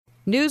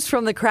News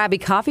from the Krabby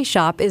Coffee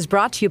Shop is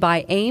brought to you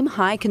by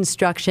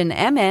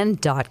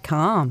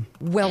aimhighconstructionmn.com.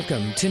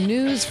 Welcome to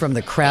News from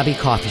the Krabby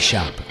Coffee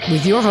Shop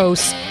with your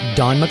hosts,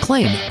 Don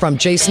McClain from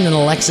Jason and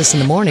Alexis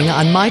in the Morning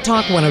on My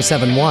Talk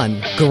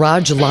 1071,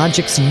 Garage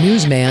Logic's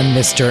newsman,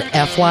 Mr.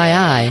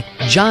 FYI,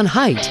 John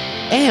Haidt,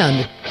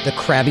 and the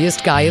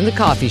crabbiest guy in the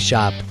coffee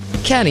shop,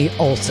 Kenny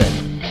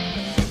Olson.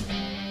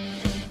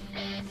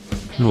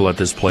 We'll let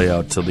this play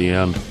out till the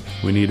end.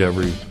 We need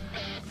every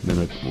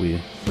minute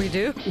We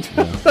do?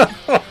 Yeah.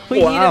 We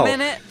need a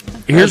minute?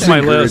 Here's my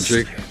list.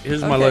 Let's-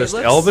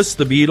 Elvis,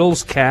 the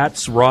Beatles,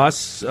 Cats,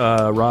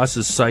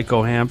 Ross's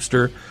Psycho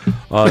Hamster,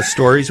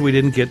 stories we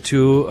didn't get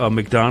to, a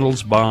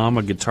McDonald's bomb,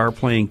 a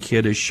guitar-playing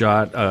kid is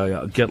shot,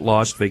 Get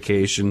Lost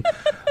Vacation.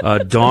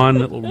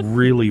 Dawn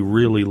really,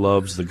 really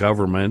loves the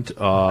government.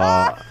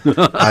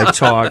 I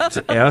talked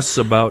S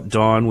about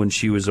Dawn when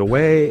she was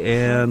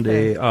away and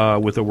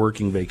with a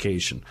working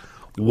vacation.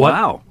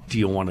 What do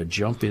you want to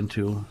jump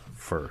into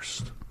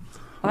first?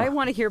 I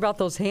want to hear about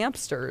those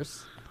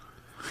hamsters,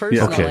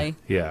 personally. Okay.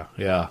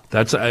 Yeah.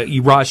 That's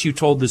Ross, you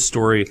told this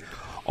story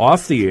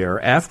off the air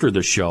after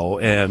the show,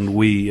 and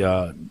we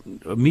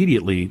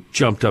immediately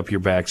jumped up your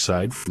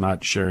backside for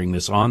not sharing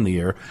this on the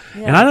air.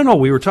 Yeah. And I don't know,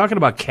 we were talking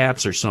about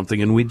cats or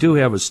something, and we do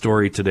have a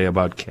story today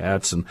about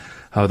cats and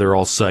how they're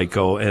all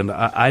psycho, and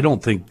I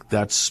don't think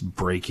that's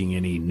breaking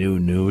any new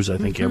news. I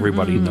think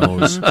everybody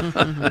knows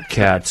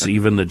cats,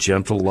 even the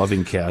gentle,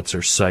 loving cats,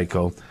 are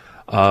psycho.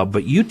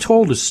 But you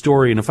told a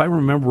story, and if I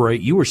remember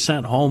right, you were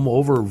sent home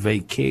over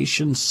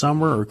vacation,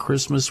 summer or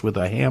Christmas, with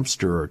a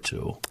hamster or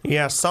two.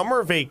 Yeah,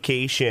 summer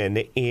vacation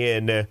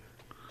in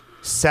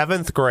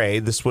 7th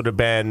grade. This would have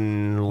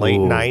been late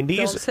 90s.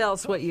 Don't tell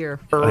us what year.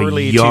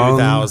 Early young,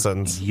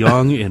 2000s.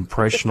 Young,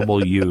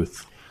 impressionable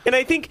youth. And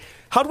I think,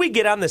 how did we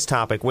get on this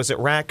topic? Was it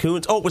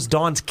raccoons? Oh, it was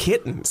Dawn's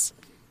kittens.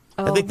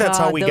 Oh, I think that's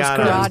how we got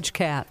garage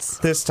cats.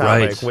 This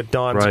topic Right, with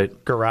Dawn's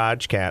right.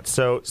 garage cats.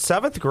 So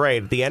 7th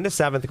grade, at the end of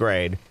 7th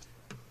grade,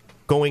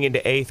 going into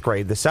 8th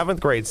grade, the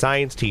 7th grade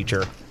science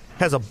teacher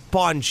has a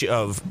bunch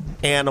of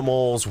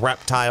animals,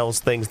 reptiles,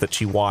 things that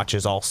she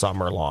watches all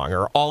summer long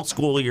or all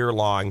school year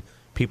long.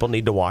 People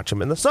need to watch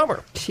them in the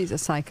summer. She's a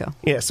psycho.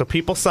 Yeah, so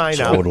people sign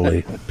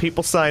Totally. up.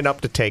 People sign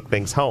up to take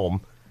things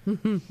home.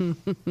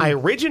 I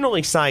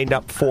originally signed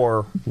up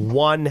for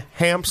one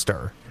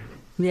hamster,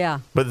 Yeah.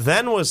 but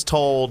then was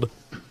told,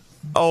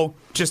 oh,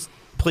 just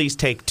please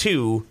take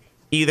two.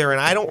 Either,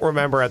 and I don't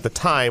remember at the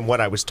time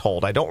what I was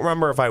told. I don't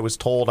remember if I was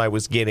told I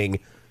was getting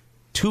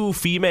 2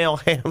 female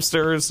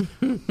hamsters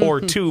or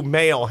 2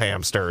 male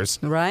hamsters.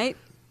 Right?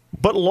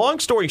 But long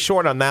story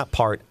short on that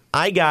part,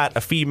 I got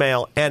a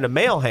female and a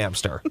male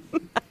hamster.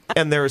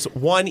 And there's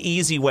one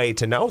easy way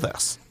to know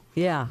this.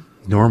 Yeah.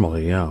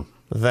 Normally, yeah.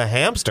 The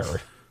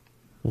hamster,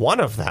 one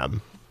of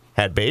them,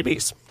 had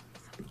babies.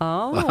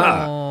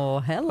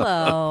 Oh,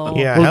 hello.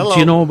 Yeah, Well, hello. do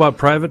you know about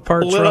private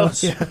parts,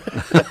 Ross?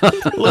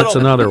 That's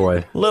another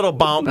way. Little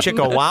bump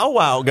chicka wow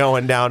wow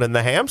going down in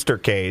the hamster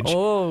cage.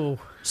 Oh.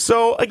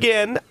 So,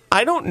 again,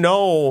 I don't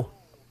know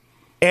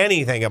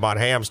anything about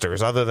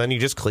hamsters other than you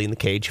just clean the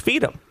cage,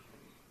 feed them.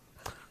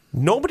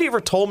 Nobody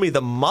ever told me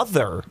the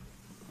mother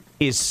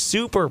is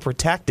super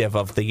protective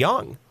of the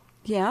young.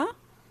 Yeah?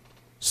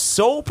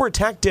 So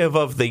protective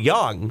of the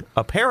young,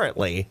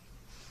 apparently,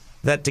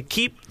 that to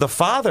keep the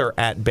father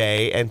at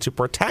bay and to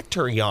protect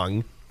her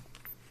young,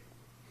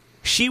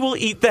 she will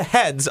eat the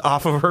heads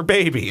off of her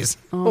babies.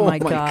 Oh, my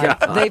God.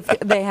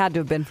 They had to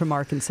have been from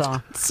Arkansas.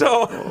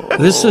 So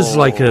This is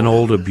like an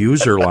old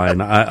abuser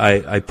line.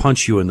 I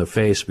punch you in the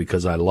face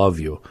because I love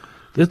you.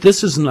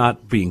 This is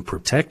not being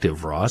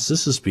protective, Ross.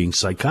 This is being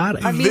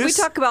psychotic. I mean, we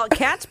talk about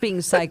cats being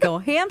psycho.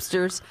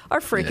 Hamsters are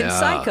freaking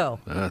psycho.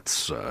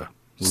 That's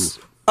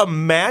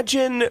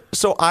imagine,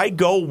 so I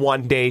go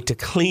one day to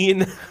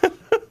clean.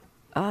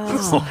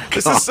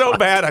 This is so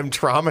bad. I'm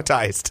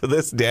traumatized to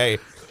this day.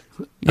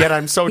 Yet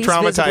I'm so He's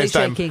visibly traumatized.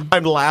 shaking.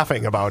 I'm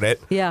laughing about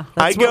it. Yeah,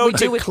 I that's what go we do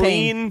to with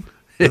clean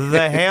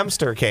the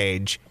hamster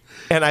cage,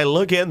 and I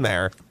look in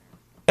there,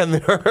 and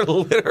there are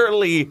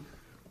literally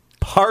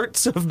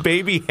parts of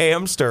baby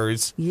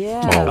hamsters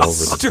Yes. all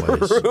over the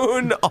place.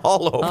 strewn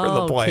all over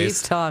the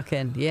place. Keep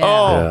talking. Yeah.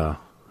 Oh, Yeah.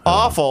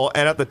 awful.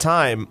 And at the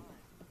time,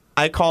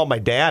 I call my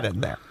dad in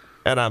there,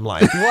 and I'm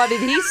like, What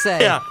did he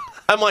say? yeah.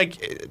 I'm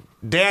like,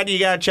 Dad, you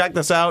got to check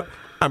this out.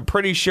 I'm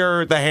pretty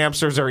sure the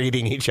hamsters are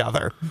eating each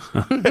other.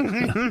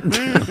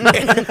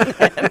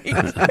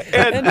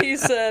 And he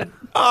said,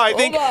 Oh,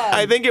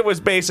 I on. think it was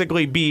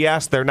basically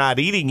BS. They're not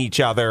eating each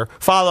other,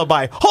 followed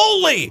by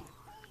holy.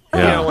 Yeah.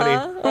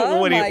 You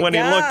know, when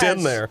he looked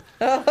in there.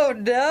 oh,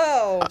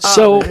 no.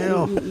 So,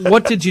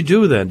 what did you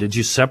do then? Did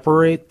you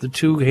separate the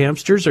two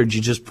hamsters, or did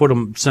you just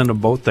send them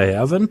both to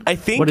heaven? I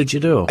think. What did you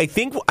do?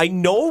 I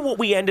know what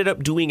we ended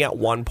up doing at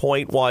one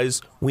point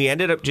was we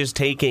ended up just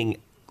taking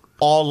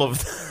all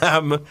of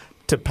them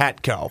to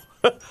Petco,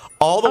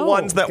 all the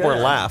ones that were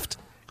good. left,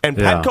 and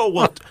Yeah.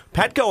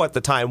 Petco at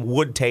the time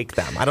would take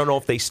them. I don't know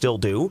if they still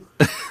do,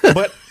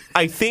 but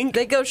I think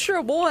They go,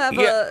 sure, we'll have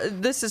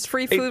this is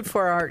free food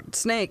for our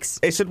snakes.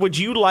 I said, would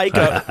you like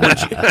a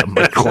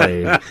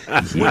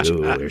McClain,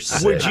 you are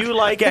sick. would you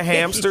like a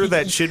hamster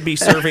that should be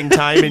serving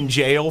time in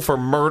jail for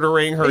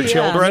murdering her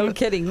children? No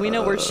kidding. We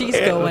know where she's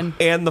going.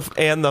 And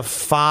the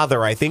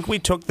father, I think we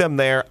took them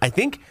there. I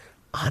think,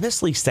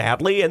 honestly,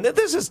 sadly, and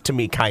this is to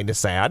me kind of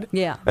sad.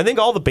 Yeah. I think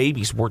all the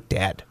babies were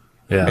dead.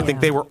 Yeah. I think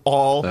they were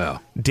all Yeah.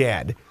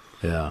 dead.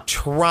 Yeah.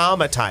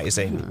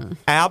 Traumatizing.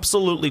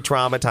 Absolutely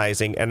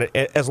traumatizing. And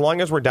as long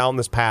as we're down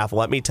this path,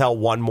 let me tell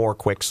one more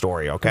quick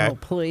story, okay? Oh,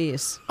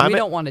 please. I'm we a-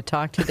 don't want to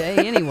talk today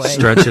anyway.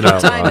 Stretch it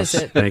out, What time Ross.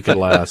 is it? Make it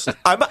last.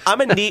 I'm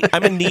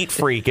a neat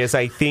freak, as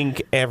I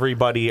think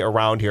everybody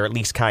around here at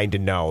least kind of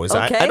knows.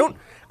 Okay.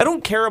 I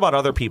don't care about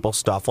other people's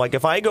stuff. Like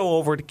if I go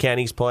over to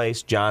Kenny's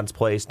place, John's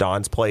place,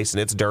 Don's place, and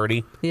it's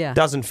dirty, Yeah.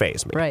 doesn't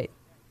faze me. Right.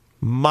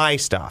 My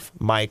stuff,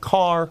 my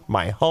car,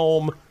 my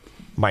home,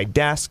 my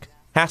desk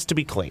has to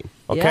be clean.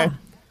 Okay. Yeah.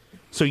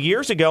 So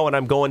years ago, when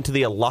I'm going to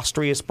the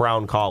illustrious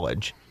Brown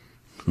College,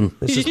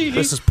 this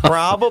is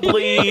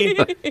probably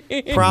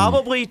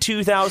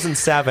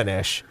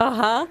 2007-ish.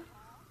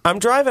 I'm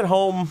driving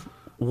home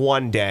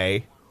one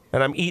day,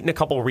 and I'm eating a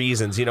couple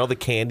Reasons. You know the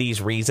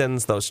Candies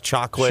Reasons, those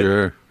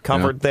chocolate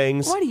covered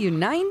things. What are you,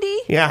 90?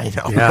 Yeah, I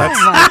know. Yeah.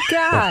 Oh, my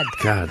God.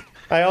 God.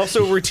 I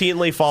also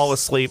routinely fall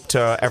asleep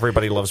to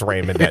Everybody Loves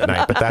Raymond at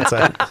night, but that's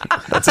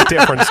a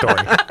different story.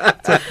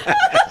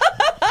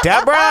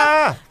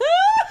 Deborah!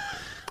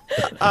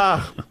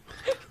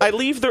 I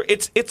leave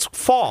it's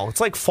fall.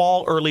 It's like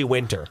fall, early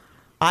winter.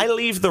 I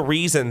leave the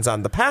Reasons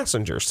on the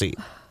passenger seat.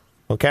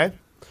 Okay?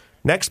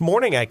 Next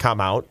morning I come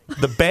out,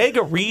 the bag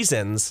of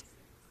Reasons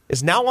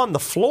is now on the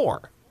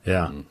floor.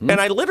 Yeah. And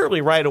I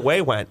literally right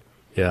away went,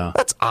 Yeah.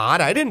 that's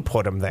odd. I didn't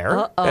put them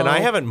there. And I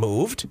haven't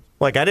moved.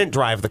 Like, I didn't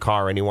drive the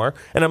car anywhere.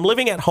 And I'm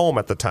living at home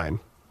at the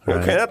time. Right.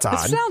 Okay, that's It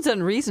odd. sounds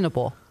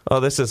unreasonable.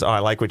 I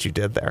like what you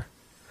did there.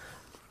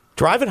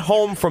 Driving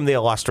home from the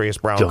illustrious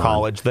Brown Don,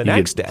 College the you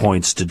next get day.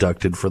 points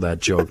deducted for that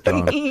joke,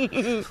 Don.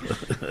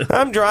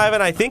 I'm driving.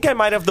 I think I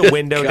might have the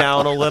window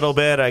down a little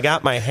bit. I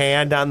got my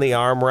hand on the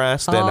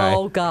armrest. And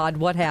Oh, God,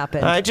 what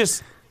happened? I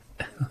just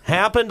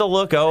happened to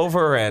look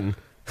over and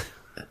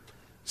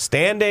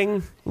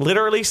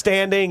literally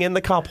standing in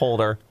the cup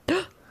holder,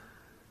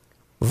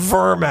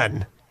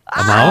 vermin.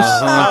 A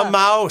mouse? A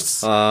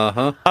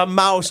mouse. A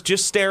mouse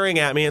just staring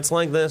at me. It's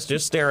like this,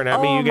 just staring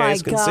at me. Oh, You guys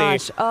my can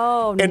gosh. see.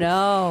 Oh, And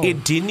no.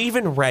 It didn't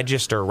even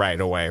register right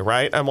away,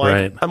 right? I'm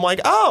Right. like,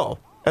 oh.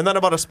 And then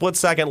about a split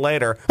second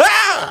later,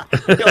 ah!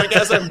 Like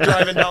as I'm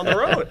driving down the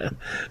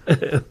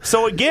road.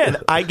 So again,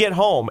 I get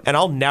home, and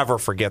I'll never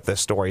forget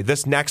this story.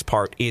 This next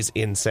part is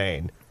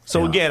insane.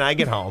 So again, I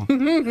get home.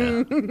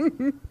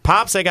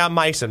 Pops, I got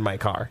mice in my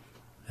car.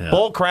 Yeah.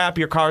 Bull crap,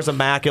 your car's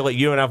immaculate.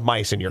 You don't have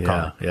mice in your Yeah.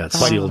 car. Yeah. It's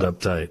sealed up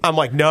tight. I'm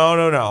like,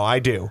 no, I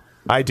do.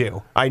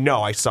 I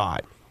know, I saw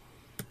it.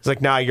 He's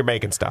like, nah, you're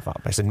making stuff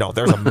up. I said, no,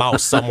 there's a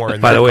mouse somewhere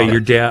in By that the way, car. your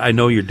dad, I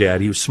know your dad.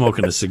 He was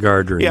smoking a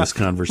cigar during this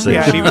conversation.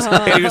 Yeah, and he was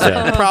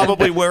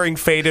probably wearing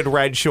faded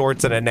red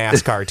shorts and a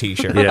NASCAR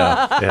t-shirt.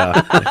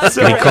 Yeah.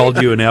 And he called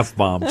you an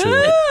F-bomb,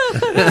 too.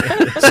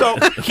 So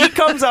he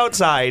comes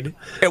outside,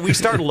 and we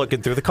start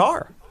looking through the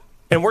car.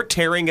 And we're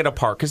tearing it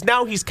apart because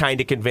now he's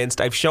kind of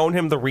convinced. I've shown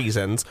him the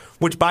Reasons,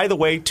 which, by the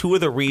way, 2 of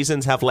the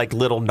Reasons have like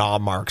little gnaw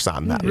marks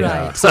on them.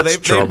 Right. So That's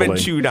they've been troubling.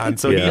 chewed on,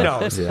 so he Yeah.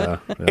 knows. Yeah.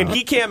 And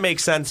he can't make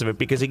sense of it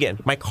because, again,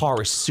 my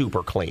car is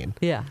super clean.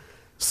 Yeah.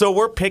 So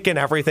we're picking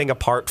everything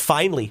apart.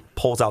 Finally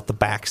pulls out the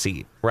back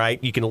seat, right?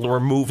 You can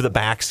remove the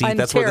back seat. I'm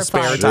That's where the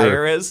spare terrified.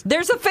 tire is.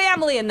 There's a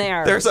family in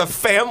there. There's a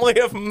family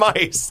of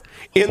mice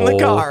in the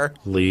car.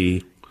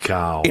 Holy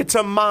cow. It's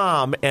a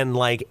mom and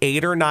like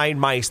 8 or 9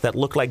 mice that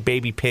look like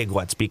baby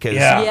piglets because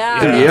Yeah, they Yeah.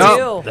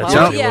 do. That's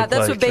Oh, what they yeah, look that's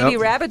like. what baby Yep.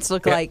 rabbits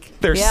look like.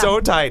 they're Yeah.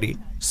 so tiny.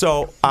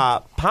 So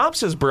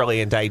Pops'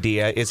 brilliant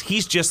idea is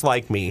he's just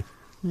like me.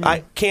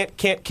 I can't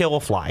kill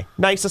a fly.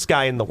 Nicest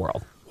guy in the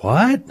world.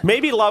 What?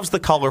 Maybe loves the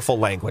colorful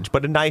language,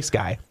 but a nice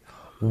guy.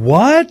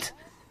 What?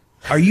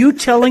 Are you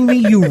telling me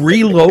you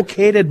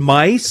relocated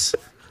mice?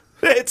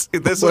 This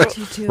is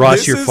Ross,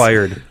 this you're is-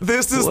 fired.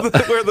 This is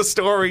where the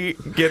story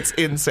gets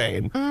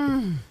insane.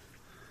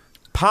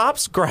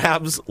 Pops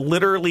grabs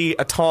literally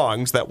a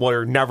tongs that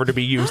were never to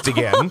be used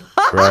again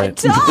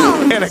Right.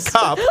 and a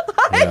cup,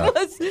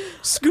 Was-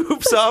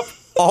 scoops up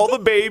all the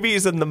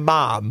babies and the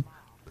mom,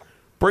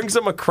 brings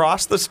them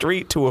across the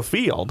street to a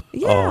field.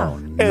 yeah. Oh,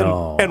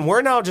 no. And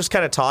we're now just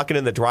kind of talking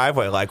in the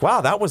driveway like, wow,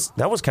 that was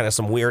kind of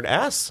some weird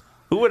S.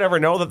 Who would ever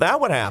know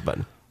that would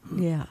happen?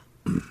 Yeah.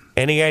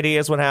 Any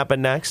ideas what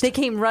happened next? They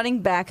came running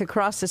back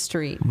across the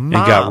street. And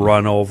got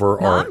run over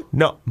or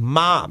No,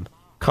 mom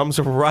comes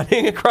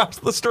running across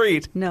the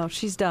street, No,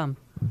 she's dumb.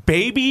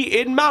 baby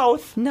in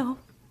mouth, No.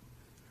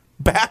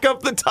 back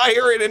up the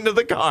tire and into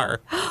the car.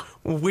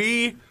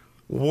 We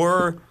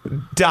were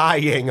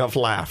dying of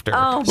laughter.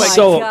 Oh, my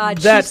So God.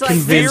 that She's like,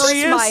 convinced-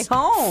 this is my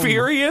home.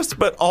 Furious,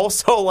 but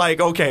also like,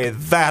 okay,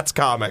 that's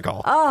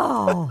comical.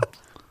 Oh.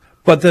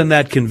 But then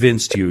that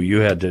convinced you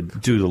had to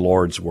do the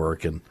Lord's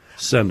work and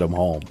send them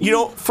home. You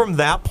know, from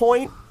that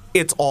point,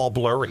 it's all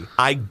blurry.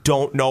 I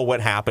don't know what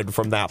happened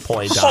from that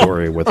point on.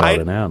 Story without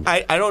an end.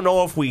 I don't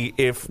know if we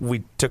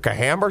took a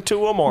hammer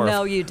to him or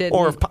No, if, you didn't.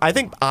 Or if, I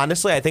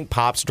think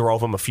Pops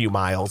drove him a few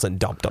miles and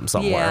dumped him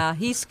somewhere. Yeah,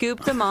 he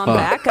scooped them on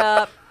back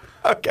up.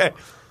 Okay.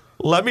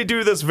 Let me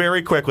do this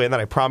very quickly, and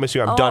then I promise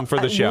you I'm done for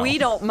the show. We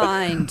don't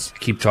mind.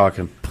 Keep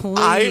talking.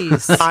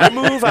 Please. I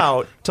move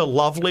out to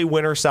lovely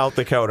Winter, South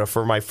Dakota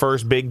for my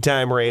first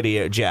big-time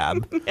radio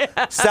job.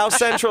 South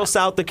Central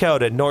South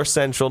Dakota, North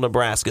Central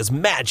Nebraska's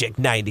Magic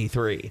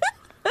 93.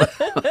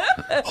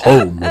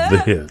 Home of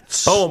the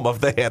hits. Home of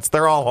the hits.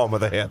 They're all home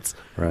of the hits.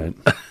 Right.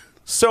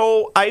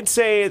 So I'd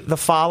say the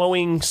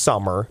following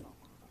summer,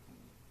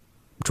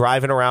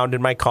 driving around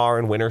in my car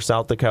in Winter,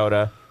 South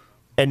Dakota,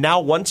 and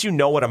now once you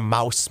know what a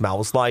mouse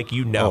smells like,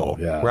 you know,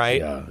 right?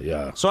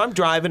 Yeah. So I'm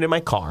driving in my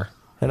car,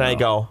 and I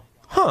go,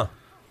 it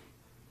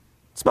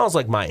smells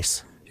like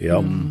mice.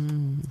 Yep.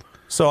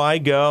 So I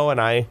go and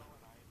I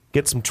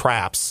get some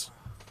traps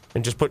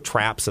and just put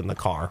traps in the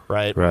car,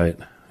 right? Right.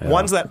 Yeah.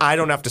 Ones that I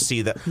don't have to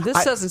see. This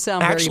doesn't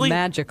sound very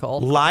magical.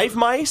 Live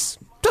mice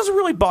doesn't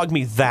really bug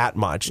me that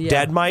much. Yeah.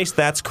 Dead mice,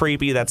 that's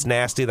creepy, that's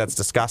nasty, that's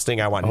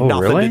disgusting. I want Oh,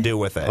 nothing really? to do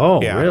with it. Oh,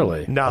 Yeah,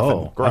 really? Nothing.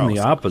 Oh, Gross. I'm the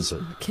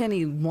opposite.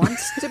 Kenny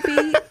wants to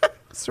be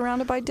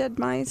surrounded by dead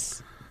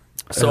mice.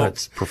 So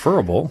it's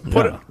preferable.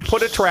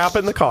 Put a trap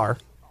in the car,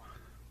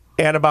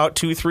 and about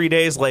 2-3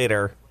 days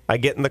later, I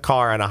get in the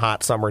car on a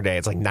hot summer day.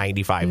 It's like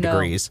 95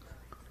 degrees.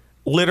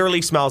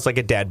 Literally smells like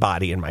a dead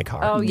body in my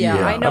car. Oh, yeah.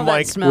 Yeah. I know I'm that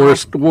like, smell.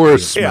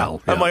 Worst Yeah.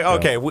 smell. I'm like,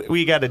 okay,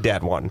 we got a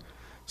dead one.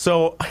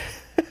 So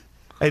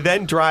I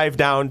then drive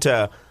down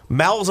to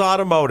Mel's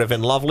Automotive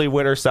in lovely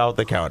Winter, South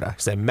Dakota. I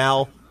say,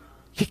 Mel,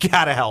 you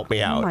got to help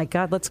me Oh, out. my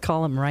God. Let's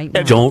call him right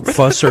now. Don't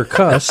fuss or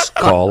cuss.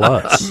 Call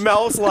us.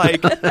 Mel's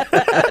like,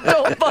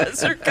 Don't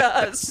buzz or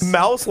cuss.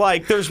 Mel's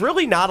like, there's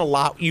really not a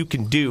lot you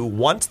can do.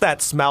 Once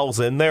that smell's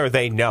in there,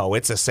 they know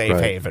it's a safe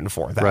Right. haven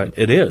for them. Right.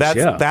 It is,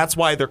 yeah. That's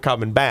why they're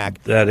coming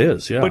back. That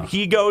is, yeah. But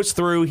he goes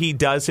through, he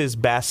does his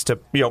best to,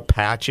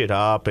 patch it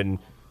up and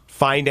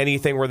find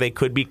anything where they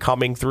could be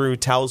coming through,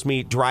 tells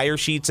me dryer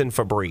sheets and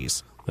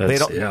Febreze. They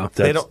don't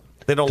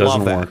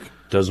love that.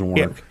 Doesn't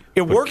work.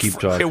 It But worked. keep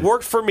talking. It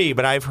worked for me,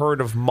 but I've heard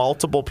of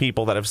multiple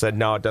people that have said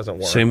no, it doesn't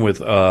work. Same with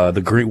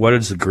the green. What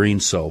is the green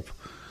soap?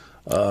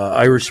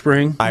 Irish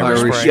Spring. Irish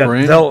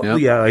Spring. Yeah,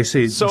 Yep. I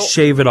say So-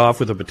 shave it off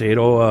with a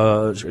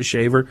potato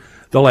shaver.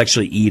 They'll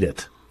actually eat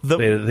it. The-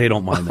 They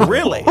don't mind that.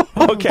 Really?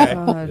 Okay.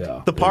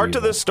 Yeah, The part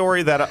they're to this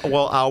story that will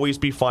always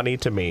be funny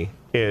to me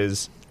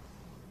is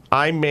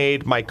I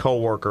made my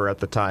coworker at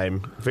the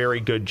time, very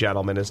good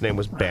gentleman, his name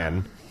was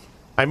Ben.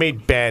 I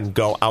made Ben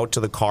go out to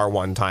the car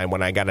one time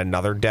when I got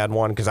another dead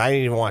one because I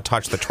didn't even want to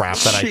touch the trap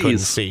that I couldn't Jeez.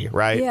 see,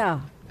 right?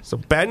 Yeah. So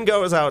Ben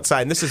goes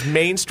outside, and this is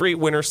Main Street,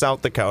 Winter,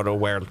 South Dakota,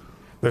 where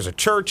there's a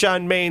church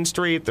on Main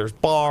Street, there's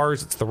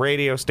bars, it's the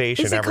radio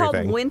station, Is it everything.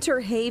 called Winter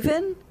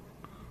Haven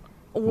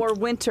or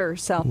Winter,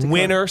 South Dakota?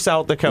 Winter,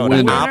 South Dakota,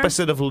 Winter.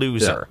 opposite of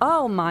loser.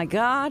 Oh, my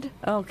God.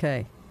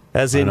 Okay.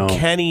 As in know.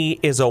 Kenny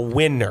is a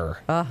winner.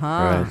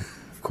 Right.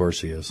 Of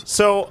course he is.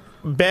 So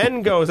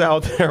Ben goes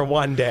out there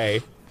one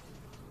day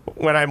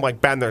when I'm like,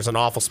 Ben, there's an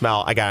awful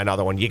smell. I got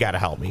another one. You got to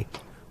help me.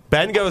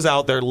 Ben goes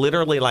out there,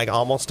 literally like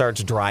almost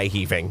starts dry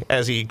heaving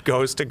as he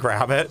goes to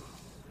grab it.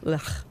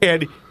 Ugh.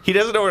 And he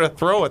doesn't know where to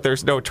throw it.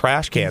 There's no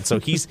trash can. So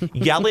he's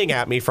yelling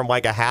at me from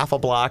like a half a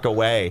block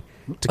away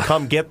to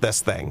come get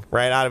this thing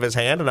right out of his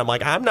hand. And I'm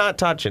like, I'm not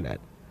touching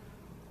it.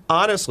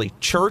 Honestly,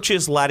 church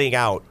is letting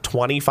out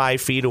 25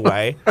 feet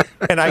away.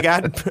 And I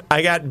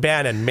got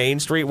Ben in Main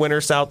Street, Winter,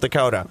 South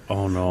Dakota.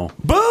 Oh no.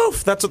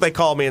 Boof! That's what they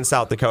call me in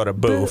South Dakota.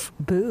 Boof.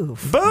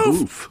 Boof.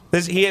 Boof!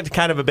 He had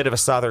kind of a bit of a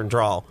southern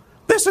drawl.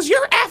 This is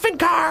your effing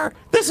car.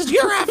 This is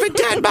your effing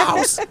dead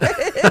mouse.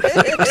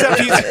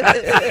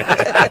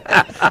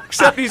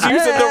 except he's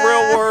using the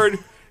real word.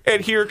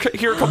 And here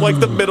come like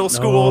the middle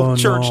school No,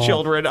 church no.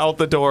 children out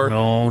the door.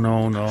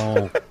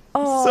 No.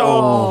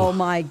 Oh,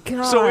 my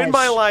God. So in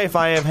my life,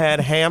 I have had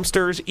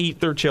hamsters eat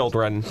their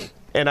children,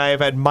 and I have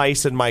had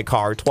mice in my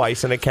car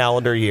twice in a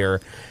calendar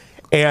year.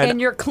 And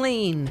you're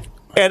clean.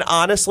 And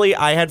honestly,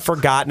 I had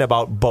forgotten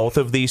about both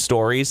of these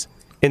stories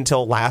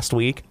until last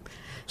week.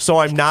 So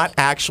I'm not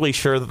actually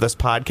sure that this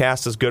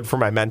podcast is good for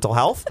my mental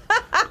health.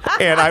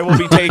 And I will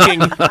be taking...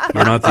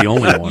 You're not the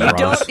only one,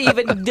 Ross. Don't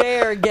even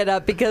dare get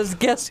up because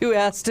guess who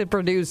has to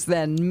produce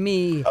then?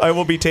 Me. I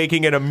will be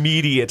taking an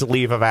immediate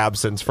leave of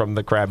absence from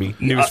the Krabby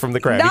News from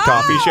the Krabby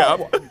Coffee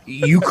Shop.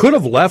 You could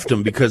have left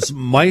them because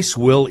mice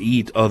will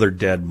eat other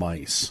dead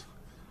mice.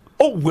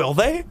 Oh, will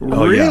they?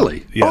 Oh, yeah.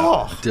 Really? Yeah.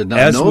 Oh, Did not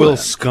As know will that.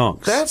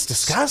 skunks. that's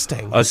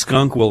disgusting. A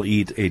skunk will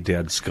eat a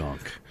dead skunk.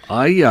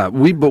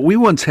 We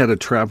once had a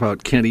trap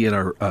out, Kenny, in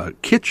our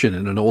kitchen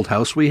in an old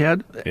house we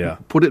had. Yeah.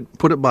 Put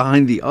it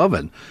behind the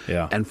oven.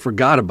 Yeah. And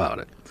forgot about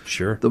it.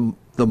 Sure.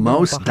 The the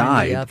mouse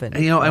behind the died. oven.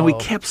 And, and we Oh.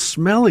 kept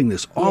smelling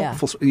this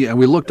awful. Yeah, and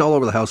we looked all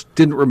over the house.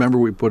 Didn't remember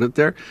we put it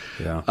there.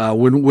 Yeah.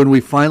 When we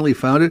finally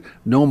found it,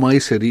 no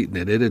mice had eaten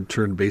it. It had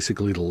turned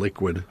basically to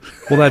liquid.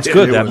 Well, that's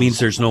good. It That was- means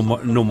there's no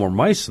more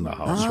mice in the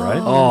house,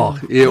 right? Oh,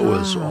 it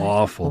was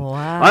awful.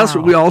 Wow. I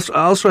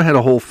also had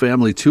a whole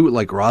family too,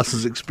 like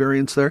Ross's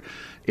experience there,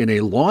 in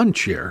a lawn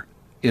chair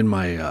in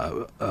my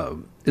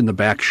in the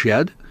back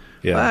shed.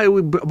 Yeah.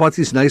 We bought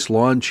these nice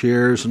lawn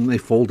chairs, and they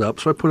fold up.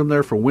 So I put them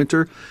there for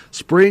winter.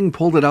 Spring,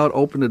 pulled it out,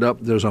 opened it up.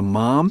 There's a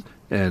mom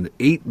and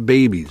 8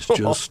 babies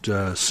just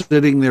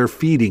sitting there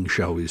feeding,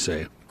 shall we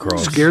say.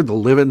 Gross. Scared the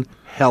living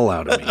hell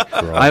out of me.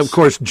 I, of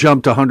course,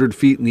 jumped 100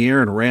 feet in the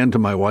air and ran to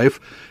my wife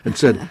and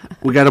said,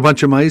 "We got a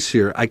bunch of mice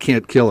here. I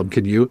can't kill them.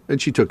 Can you?"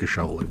 And she took a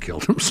shovel and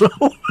killed them. So,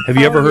 Have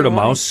you ever heard a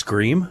mouse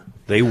scream?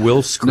 They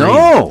will scream.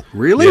 no,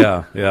 really?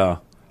 Yeah, yeah.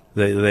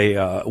 They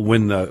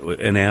when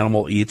an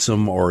animal eats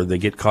them or they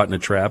get caught in a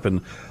trap and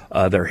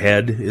their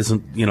head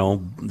isn't,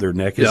 their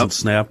neck isn't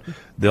snapped,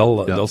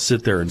 they'll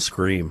sit there and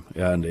scream,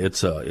 and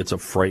it's a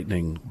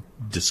frightening,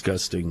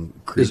 disgusting,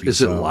 creepy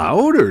Is it sound.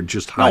 loud or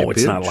just high? No,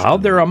 it's not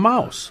loud. They're a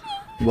mouse.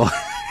 Well,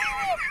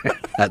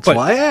 that's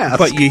why I asked.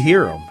 But you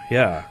hear them.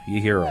 Yeah,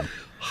 you hear them.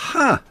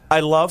 I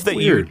love that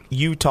Weird.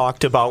 you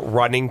talked about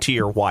running to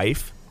your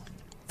wife.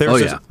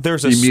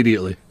 There's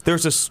immediately.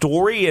 There's a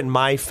story in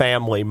my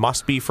family,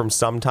 must be from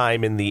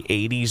sometime in the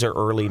 80s or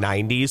early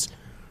 90s.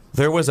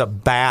 There was a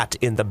bat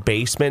in the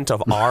basement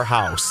of our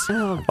house.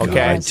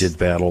 Okay. I did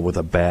battle with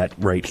a bat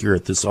right here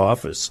at this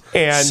office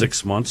And-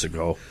 6 months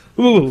ago.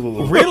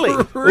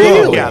 Really?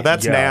 Really? Yeah,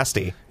 that's Yeah.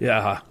 nasty.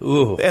 Yeah.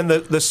 Ooh. And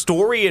the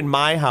story in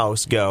my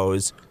house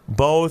goes,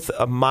 both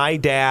my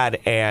dad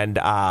and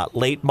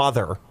late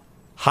mother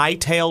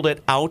hightailed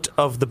it out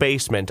of the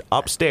basement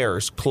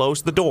upstairs,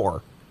 closed the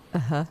door.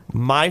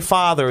 My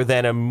father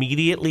then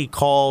immediately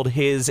called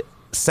his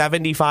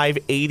 75,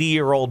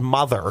 80-year-old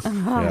mother,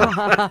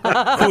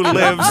 who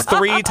lives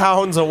 3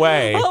 towns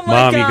away, Oh my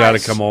Mom, you got to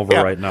gosh. come over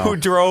yeah, right now. who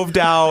drove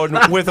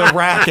down with a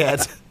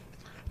racket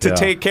to Yeah.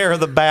 take care of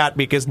the bat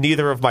because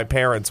neither of my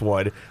parents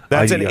would.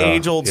 That's an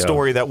age-old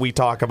story that we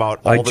talk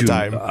about all the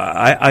time.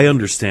 I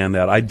understand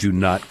that. I do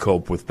not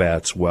cope with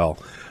bats well.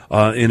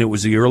 And it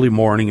was the early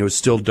morning. It was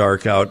still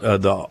dark out.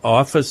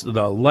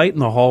 The light in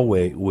the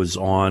hallway was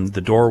on.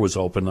 The door was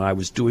open, and I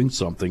was doing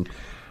something.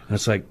 And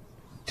it's like,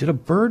 did a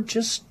bird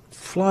just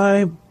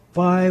fly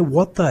by?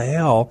 What the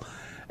hell?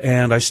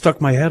 And I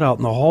stuck my head out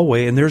in the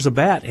hallway, and there's a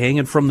bat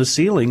hanging from the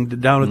ceiling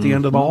down at the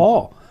end of the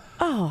hall.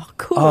 Oh,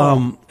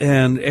 cool.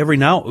 And every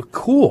now,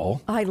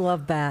 cool. I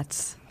love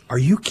bats. Are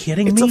you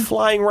kidding It's me? a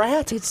flying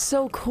rat. It's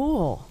so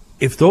cool.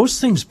 If those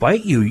things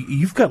bite you,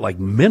 you've got like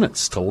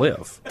minutes to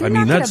live. They're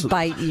not gonna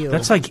bite you.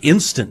 That's like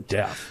instant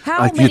death. How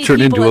Like you many turn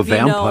people into a have you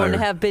known vampire.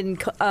 have been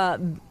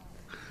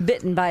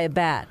bitten by a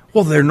bat?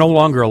 Well, they're no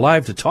longer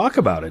alive to talk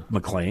about it,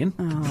 McLean.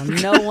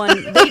 No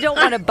one. They don't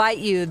want to bite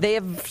you. They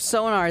have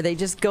sonar. They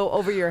just go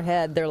over your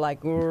head. They're like,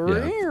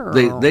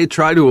 Yeah. They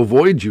try to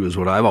avoid you, is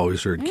what I've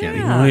always heard, Kenny.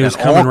 Yeah. He was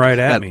At coming all- right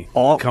at at me.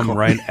 all Coming co-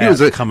 right he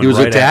was, at coming he was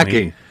right at me.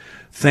 attacking.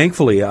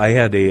 Thankfully, I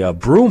had a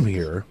broom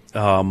here,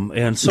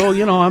 and so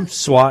I'm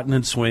swatting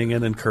and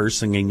swinging and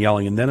cursing and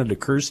yelling, and then it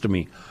occurs to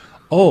me,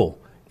 oh,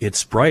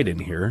 it's bright in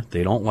here.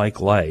 They don't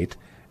like light,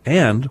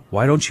 and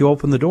why don't you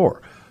open the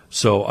door?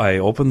 So I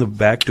opened the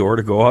back door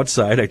to go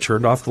outside. I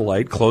turned off the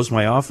light, closed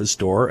my office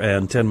door,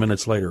 and 10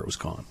 minutes later, it was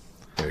gone.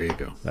 There you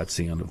go. That's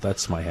the end of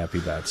that's my happy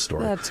bat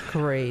story. That's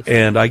great.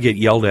 And I get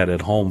yelled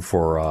at home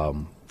for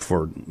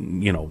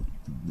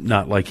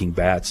not liking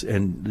bats,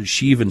 and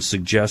she even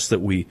suggests that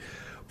we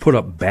put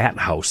up bat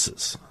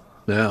houses.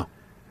 Yeah.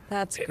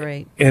 That's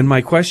great. And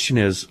my question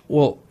is,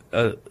 well,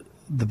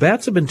 the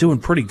bats have been doing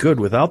pretty good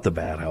without the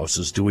bat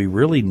houses. Do we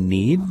really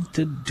need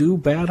to do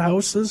bat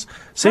houses?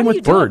 Same How do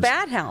with you birds. do a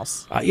bat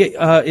house?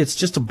 It's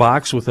just a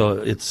box with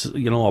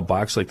a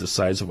box like the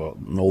size of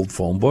an old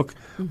phone book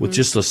with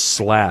just a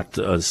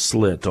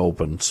slit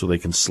open so they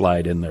can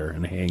slide in there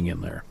and hang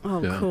in there.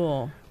 Oh, Yeah.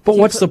 cool. But Do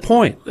you what's the put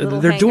point?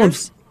 little They're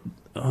hangers?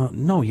 doing.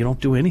 No, you don't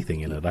do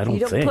anything in it. I don't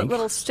You don't think. put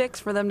little sticks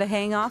for them to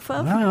hang off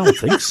of? I don't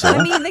think so.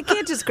 I mean, they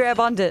can't just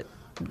grab onto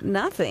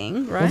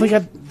nothing, right?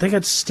 well, they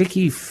got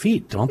sticky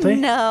feet, don't they?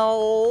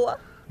 No.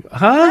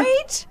 Huh?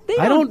 Right? They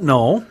I don't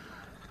know.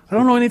 I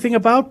don't know anything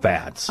about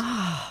bats.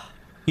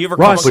 You ever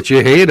Ross, come- But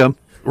you hate them.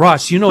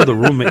 Ross, you know the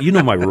roommate. You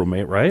know my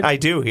roommate, right? I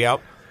do,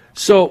 yep.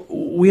 So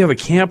we have a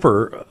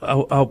camper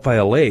out by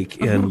a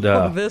lake, and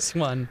this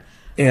one.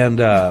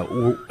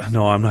 no,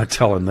 I'm not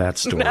telling that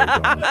story.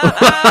 Donna.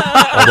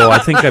 Although I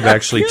think I've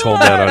actually told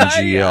that on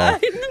GL.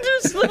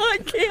 I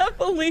can't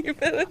believe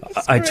it.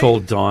 I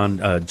told John,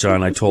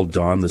 I told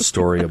Dawn the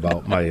story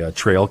about my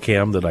trail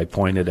cam that I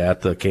pointed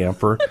at the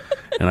camper,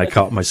 and I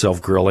caught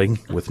myself grilling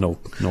with no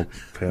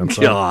pants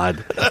on.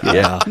 God.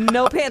 Yeah.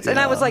 No pants. And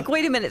I was like,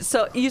 wait a minute.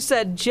 So you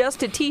said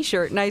just a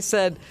T-shirt. And I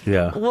said,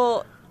 Yeah.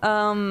 well,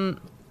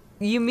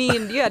 you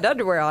mean you had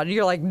underwear on? And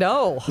you're like,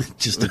 no,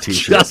 Just a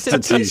t-shirt. just a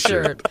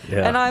T-shirt.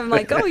 Yeah. And I'm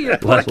like, oh, you're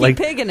Porky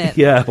Pig in it.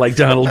 Yeah, like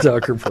Donald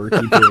Duck or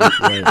Porky Pig.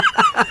 Right.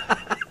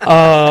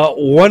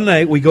 One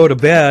night we go to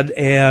bed,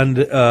 and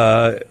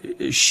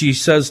she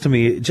says to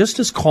me, just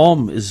as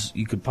calm as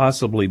you could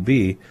possibly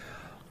be,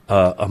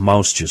 a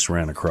mouse just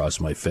ran across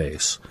my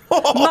face.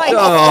 My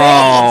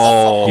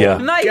Yeah.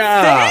 face! My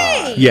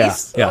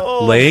face! Yeah.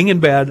 Laying in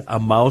bed, a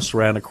mouse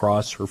ran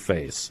across her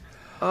face.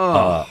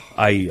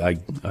 I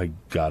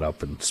got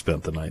up and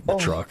spent the night in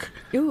the truck.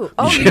 Ooh.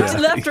 Oh, you just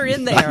left her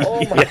in there.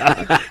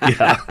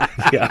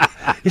 Yeah.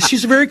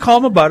 She's very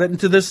calm about it, and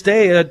to this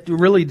day, it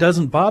really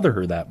doesn't bother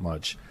her that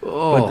much.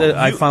 But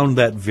I found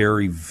that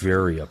very,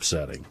 very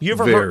upsetting. You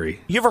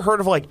ever heard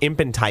of like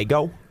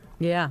impetigo?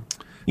 Yeah.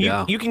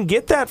 You can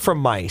get that from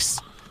mice.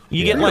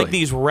 You get like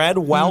these red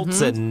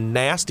welts and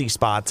nasty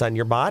spots on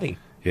your body.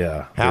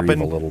 Yeah, they're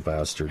evil little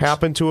bastards.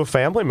 Happened to a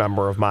family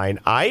member of mine.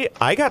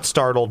 I got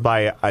startled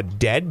by a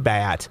dead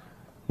bat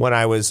when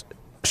I was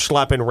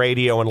schlepping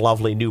radio in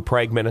lovely New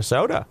Prague,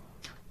 Minnesota.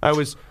 I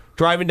was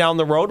driving down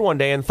the road one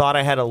day and thought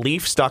I had a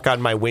leaf stuck on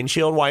my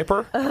windshield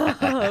wiper.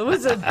 It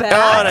was a And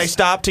bat. I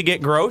stopped to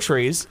get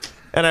groceries.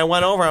 And I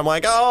went over. I'm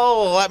like,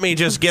 oh, let me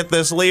just get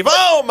this leaf.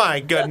 Oh, my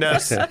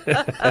goodness.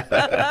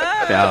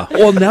 Yeah.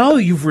 Well, now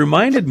you've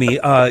reminded me,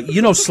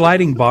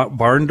 sliding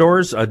barn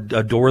doors, a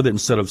door that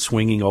instead of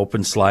swinging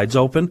open, slides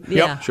open.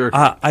 Yeah. Sure.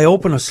 I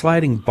opened a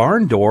sliding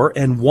barn door,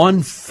 and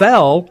one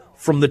fell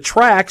from the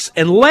tracks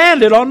and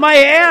landed on my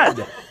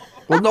head.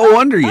 Well, no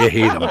wonder you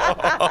hate them.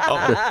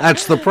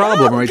 That's the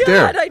problem right God,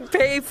 there. I'd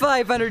pay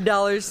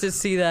 $500 to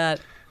see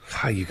that.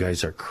 God, you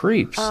guys are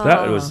creeps.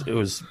 It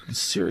was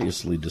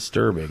seriously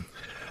disturbing.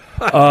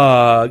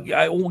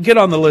 We'll get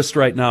on the list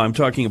right now. I'm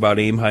talking about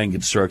Aim High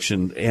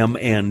Construction,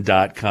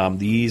 MN.com.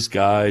 These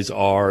guys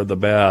are the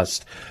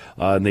best.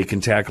 And they can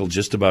tackle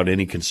just about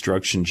any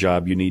construction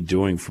job you need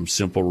doing, from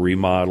simple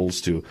remodels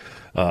to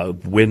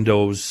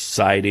windows,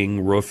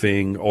 siding,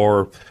 roofing,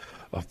 or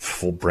a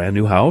full brand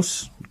new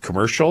house,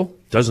 commercial.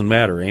 Doesn't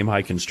matter. Aim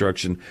High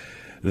Construction.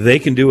 They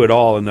can do it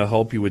all, and they'll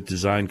help you with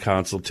design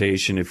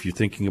consultation if you're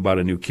thinking about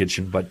a new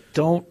kitchen but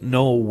don't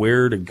know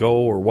where to go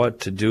or what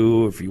to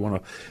do. If you want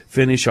to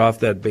finish off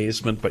that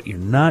basement but you're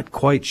not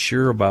quite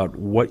sure about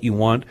what you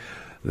want,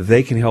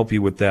 they can help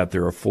you with that.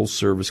 They're a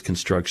full-service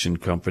construction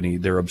company.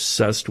 They're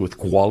obsessed with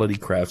quality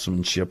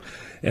craftsmanship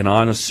and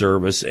honest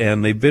service,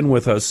 and they've been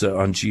with us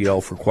on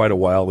GL for quite a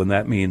while, and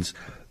that means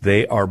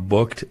they are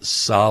booked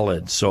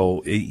solid.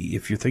 So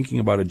if you're thinking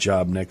about a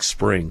job next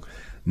spring,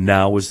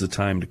 now is the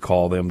time to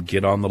call them,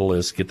 get on the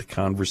list, get the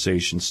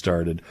conversation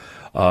started.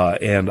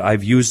 And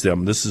I've used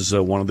them. This is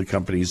one of the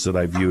companies that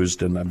I've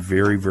used, and I'm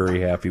very,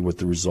 very happy with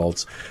the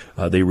results.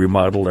 They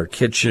remodeled our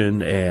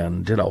kitchen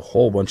and did a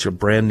whole bunch of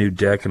brand new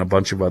deck and a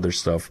bunch of other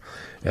stuff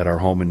at our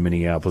home in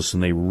Minneapolis,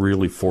 and they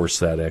really forced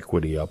that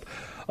equity up.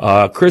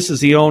 Chris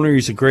is the owner.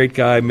 He's a great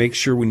guy. Make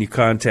sure when you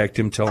contact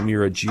him, tell him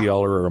you're a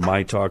GLer or a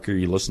My Talker.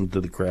 You listen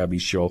to the Krabby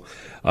Show.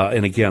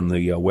 And again,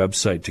 the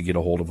website to get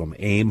a hold of him,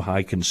 Aim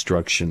High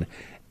Construction,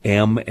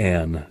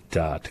 MN.com.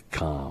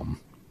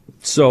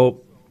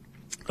 So,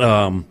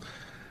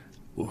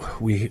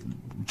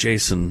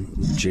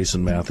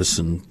 Jason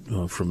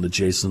Matheson from the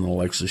Jason and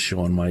Alexis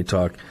Show on My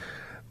Talk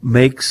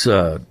makes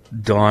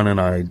Dawn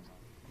and I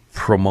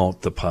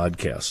promote the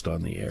podcast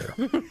on the air.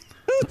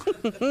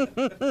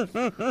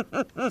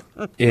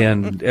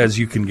 And as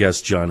you can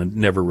guess, John, it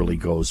never really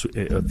goes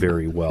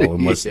very well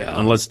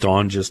unless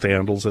Dawn just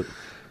handles it,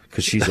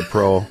 because she's a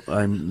pro.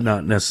 I'm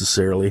not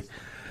necessarily.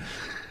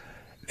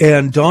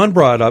 And Dawn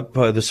brought up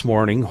this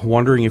morning,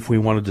 wondering if we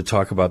wanted to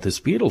talk about this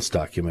Beatles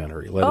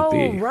documentary, Let It Be.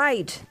 Oh,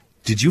 right.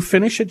 Did you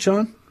finish it,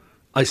 John?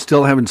 I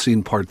still haven't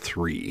seen part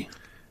 3.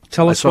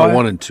 Tell us I saw why.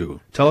 1 and 2.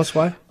 Tell us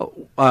why.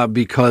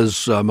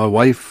 Because my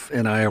wife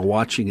and I are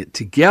watching it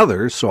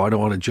together, so I don't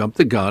want to jump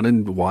the gun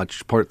and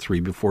watch part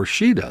 3 before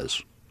she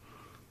does.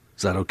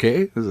 Is that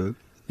okay?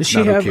 Does she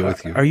not have? okay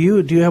with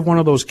you? Do you have one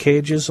of those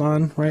cages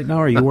on right now?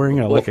 Are you wearing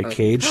a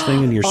cage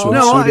thing in your swimsuit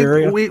No,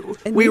 area?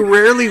 we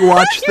rarely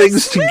watch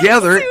things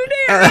together.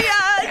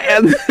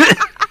 And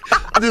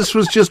this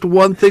was just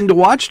one thing to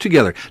watch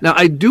together. Now,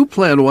 I do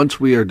plan, once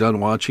we are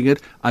done watching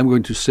it, I'm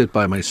going to sit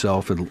by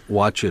myself and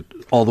watch it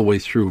all the way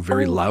through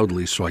very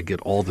loudly so I get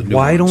all the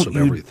Why nuance don't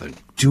of you everything.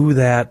 do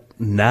that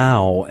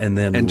now and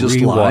then And just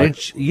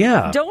rewatch?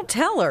 Yeah. Don't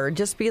tell her.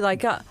 Just be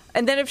like,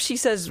 and then if she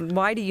says,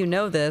 "Why do you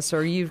know this?"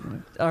 or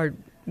you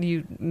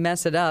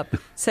mess it up,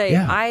 say,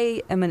 Yeah.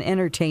 "I am an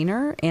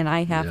entertainer and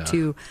I have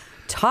to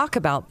talk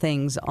about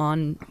things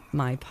on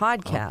my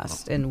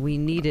podcast, and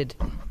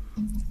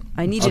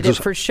I needed it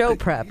for show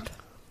prep."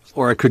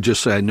 Or I could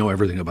just say I know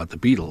everything about the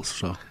Beatles.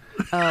 So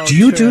Do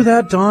you do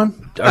that,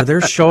 Dawn? Are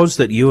there shows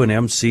that you and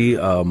MC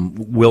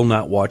will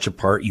not watch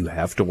apart? You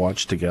have to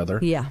watch together?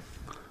 Yeah.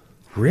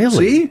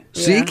 Really?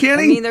 see, Yeah.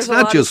 Kenny, I mean, there's it's a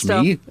not lot just of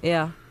stuff. me.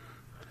 Yeah.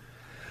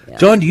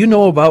 Dawn, do you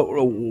know about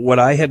what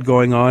I had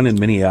going on in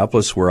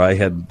Minneapolis, where I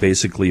had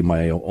basically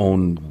my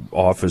own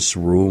office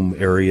room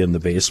area in the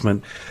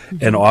basement?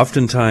 And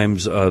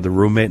oftentimes the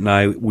roommate and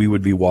I, we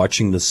would be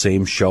watching the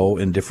same show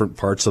in different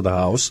parts of the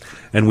house,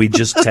 and we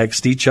just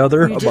text each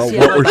other You just about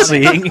yell what we're about it.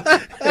 seeing.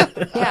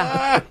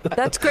 Yeah,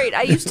 that's great.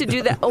 I used to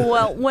do that. Oh,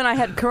 well, when I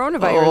had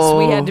coronavirus,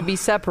 we had to be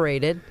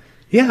separated.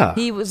 Yeah.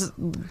 He was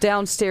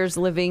downstairs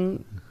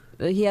living.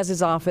 He has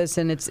his office,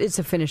 and it's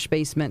a finished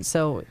basement,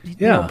 so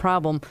no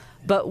problem.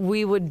 But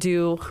we would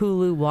do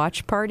Hulu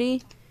watch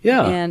party.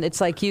 Yeah. And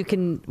it's like you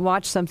can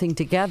watch something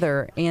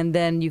together, and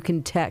then you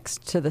can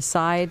text to the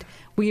side.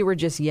 We were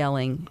just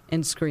yelling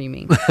and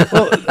screaming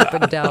up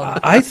and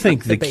down. I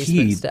think the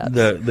basement steps.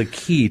 the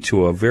key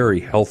to a very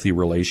healthy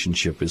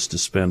relationship is to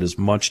spend as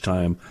much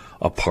time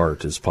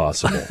apart as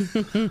possible.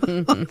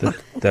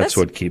 That's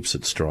what keeps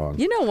it strong.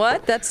 You know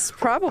what? That's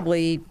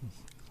probably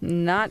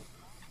not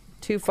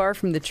too far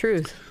from the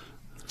truth.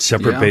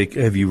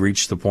 Have you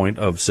reached the point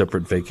of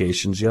separate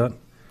vacations yet?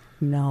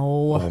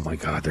 No. Oh my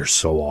God, they're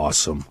so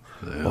awesome.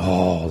 Yeah.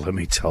 Oh, let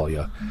me tell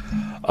you.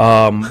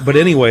 But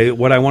anyway,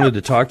 what I wanted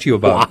to talk to you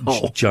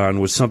about, John,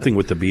 was something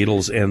with the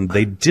Beatles, and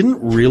they didn't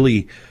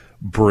really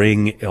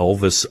bring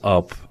Elvis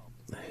up.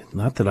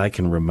 Not that I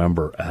can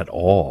remember at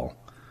all.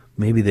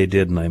 Maybe they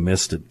did and I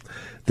missed it.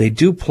 They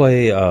do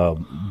play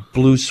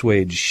Blue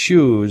Suede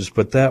Shoes,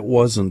 but that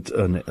wasn't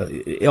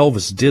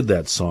Elvis did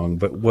that song,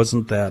 but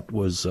wasn't that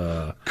was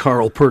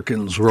Carl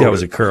Perkins wrote it. That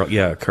was a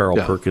Carl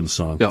Perkins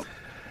song. Yeah.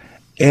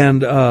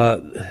 And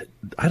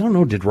I don't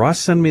know, did Ross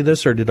send me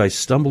this or did I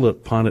stumble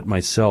upon it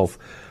myself?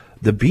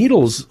 The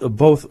Beatles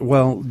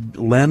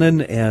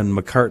Lennon and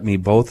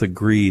McCartney both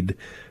agreed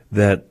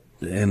that,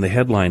 and the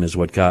headline is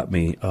what got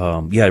me.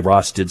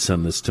 Ross did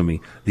send this to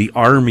me. The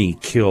Army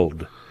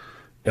killed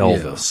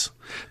Elvis.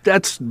 Yeah.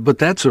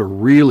 That's a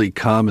really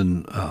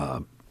common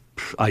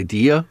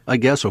idea, I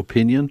guess,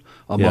 opinion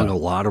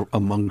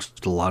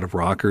amongst a lot of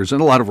rockers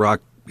and a lot of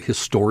rock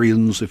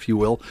historians, if you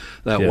will,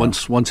 that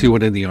once he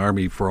went in the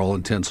Army, for all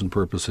intents and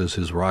purposes,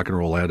 his rock and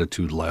roll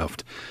attitude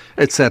left,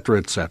 et cetera,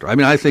 et cetera. I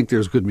mean, I think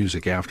there's good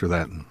music after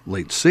that in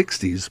late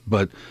 60s,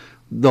 but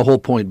the whole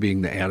point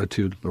being the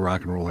attitude, the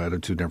rock and roll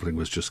attitude, and everything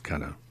was just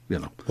kind of,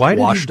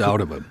 washed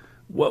out of him.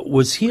 What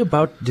was he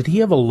about? Did he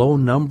have a low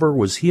number?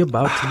 Was he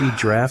about to be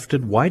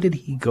drafted? Why did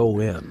he go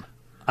in?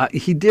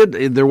 He did.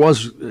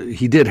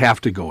 He did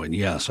have to go in.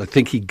 Yes, I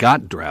think he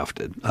got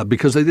drafted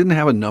because they didn't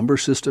have a number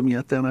system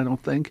yet. Then I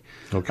don't think.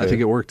 Okay. I think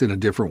it worked in a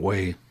different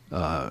way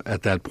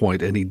at that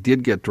point, and he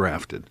did get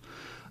drafted.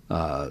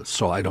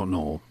 So I don't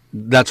know.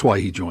 That's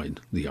why he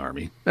joined the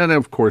Army. And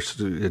of course,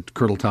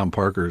 Colonel Tom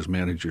Parker, his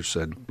manager,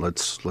 said,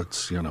 "Let's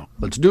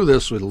do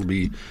this. It'll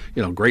be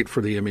great for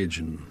the image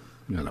and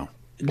blah,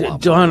 blah,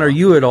 Don, blah." Are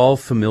you at all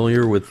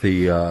familiar with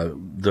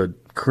the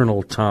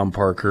Colonel Tom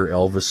Parker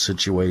Elvis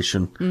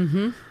situation?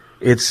 Mm-hmm.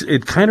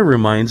 It kind of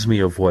reminds me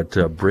of what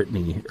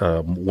Britney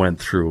went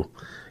through,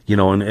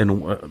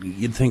 and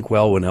you'd think,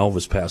 well, when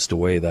Elvis passed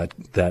away,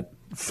 that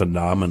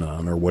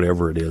phenomenon or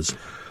whatever it is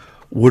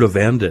would have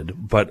ended,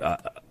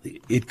 but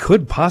it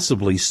could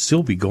possibly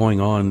still be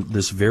going on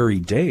this very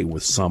day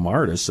with some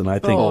artists, and I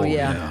think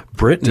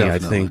Britney, Definitely. I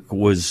think,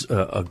 was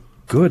a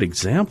good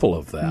example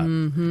of that.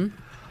 Mm-hmm.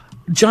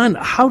 John,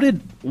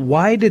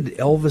 why did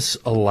Elvis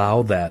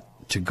allow that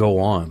to go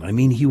on? I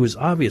mean, he was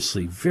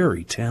obviously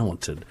very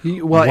talented.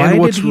 Why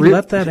did he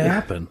let that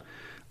happen?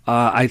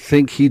 I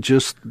think he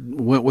just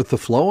went with the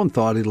flow and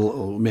thought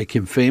it'll make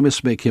him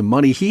famous, make him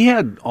money. He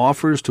had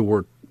offers to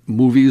work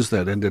movies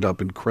that ended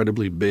up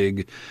incredibly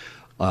big.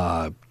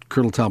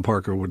 Colonel Tom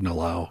Parker wouldn't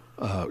allow.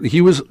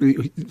 He was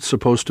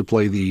supposed to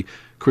play the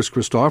Chris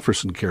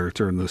Christopherson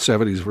character in the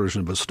 70s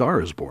version of A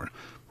Star Is Born.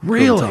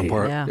 Really?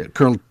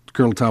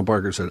 Colonel Tom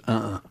Parker said,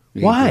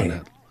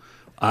 Why?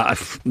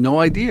 No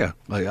idea.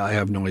 I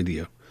have no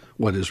idea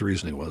what his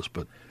reasoning was,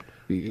 but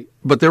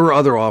there were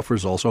other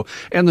offers also.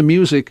 And the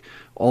music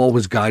all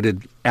was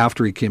guided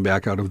after he came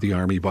back out of the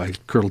Army by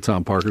Colonel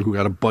Tom Parker, who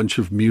got a bunch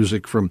of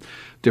music from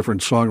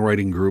different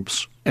songwriting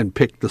groups and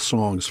picked the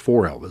songs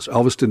for Elvis.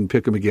 Elvis didn't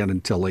pick them again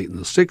until late in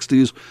the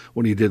 60s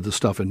when he did the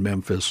stuff in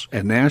Memphis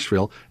and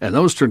Nashville, and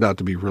those turned out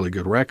to be really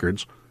good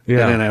records.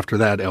 Yeah. And then after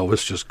that,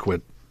 Elvis just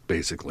quit,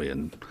 basically,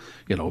 and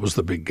it was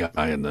the big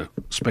guy in the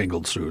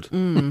spangled suit.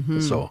 Mm-hmm.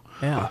 So,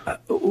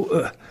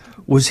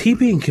 was he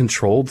being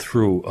controlled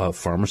through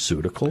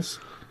pharmaceuticals?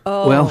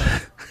 Oh. Well,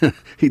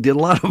 he did a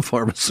lot of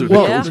pharmaceuticals.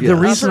 Well, the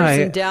reason uppers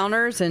and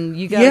downers, and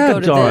you got to go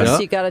to Dawn. this.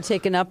 You got to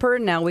take an upper.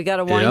 Now we got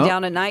to wind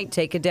down at night.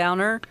 Take a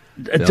downer.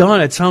 Don,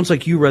 it sounds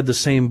like you read the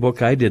same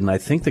book I did, and I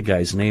think the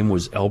guy's name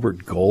was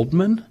Albert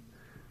Goldman.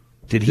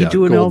 Did he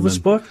do an Goldman.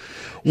 Elvis book?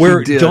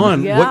 Where,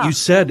 Don, Yeah. what you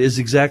said is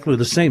exactly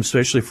the same,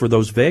 especially for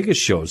those Vegas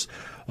shows.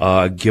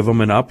 Give him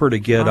an upper to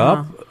get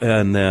up,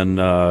 and then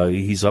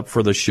he's up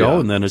for the show,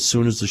 and then as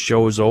soon as the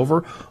show is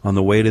over, on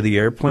the way to the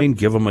airplane,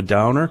 give him a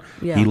downer.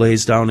 Yeah. He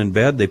lays down in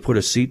bed, they put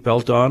a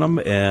seatbelt on him,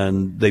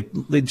 and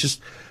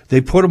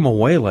they put him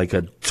away like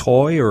a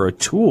toy or a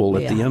tool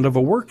at the end of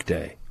a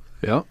workday.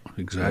 Yeah,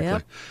 exactly.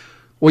 Yep.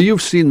 Well,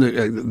 you've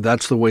seen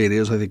That's the Way It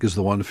Is, I think, is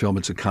the one film.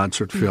 It's a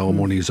concert film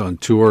when he's on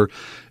tour,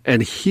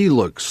 and he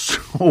looks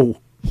so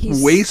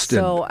wasted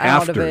so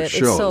after out of it.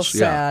 shows. It's so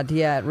sad.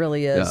 Yeah, it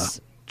really is.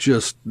 Yeah.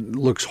 Just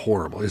looks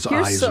horrible. His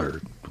eyes are,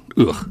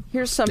 ugh.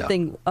 Here's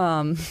something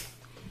that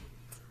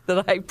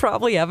I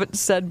probably haven't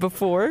said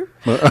before.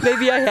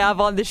 Maybe I have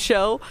on the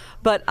show,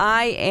 but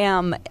I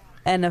am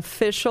an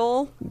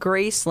official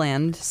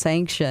Graceland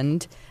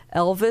sanctioned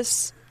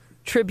Elvis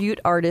tribute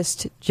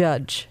artist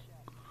judge.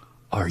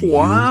 Are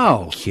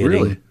you kidding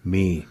really?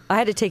 me? I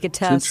had to take a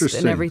test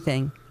and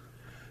everything.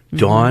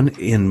 Dawn,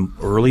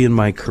 early in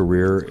my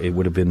career, it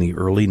would have been the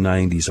early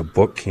 90s, a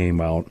book came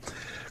out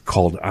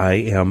called I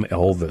Am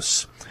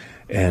Elvis.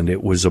 And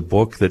it was a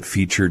book that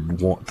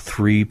featured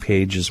 3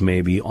 pages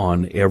maybe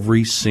on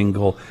every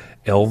single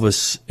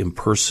Elvis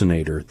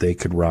impersonator they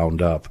could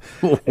round up.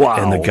 Wow.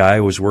 And the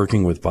guy was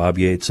working with Bob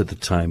Yates at the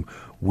time.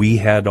 We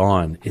had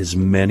on as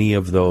many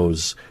of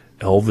those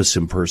Elvis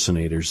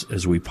impersonators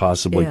as we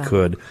possibly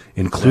could,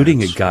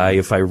 including a guy,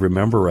 if I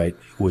remember right,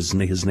 was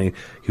his name.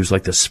 He was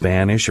like the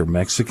Spanish or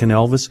Mexican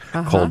Elvis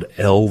called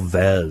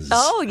Elvez.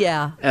 Oh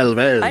yeah,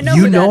 Elvis. I know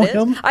You who know that is.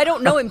 him? I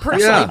don't know him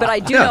personally, but I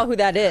do know who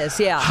that is.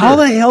 Yeah. How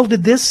the hell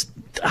did this?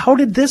 How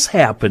did this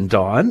happen,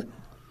 Dawn?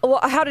 Well,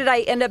 how did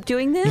I end up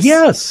doing this?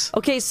 Yes.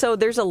 Okay, so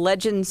there's a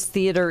Legends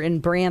Theater in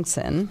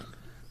Branson.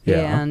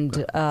 Yeah. And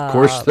Of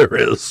course there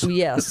is.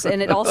 yes,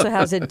 and it also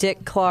has a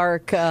Dick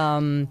Clark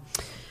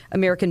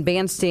American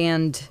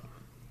Bandstand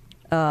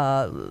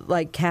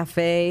like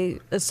cafe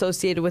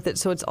associated with it,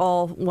 so it's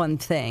all one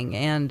thing.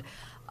 And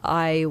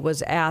I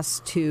was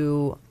asked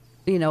to,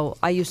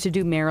 I used to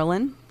do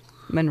Marilyn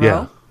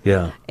Monroe.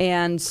 Yeah.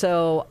 And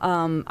so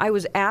I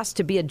was asked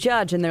to be a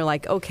judge, and they're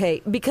like,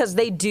 okay, because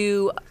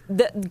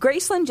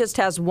Graceland just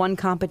has one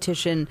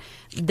competition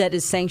that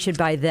is sanctioned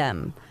by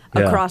them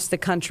across the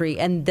country,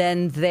 and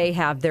then they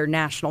have their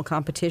national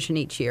competition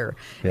each year.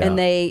 Yeah.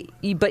 And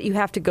but you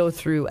have to go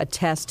through a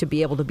test to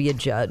be able to be a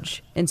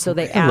judge. And so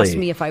they asked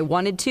me if I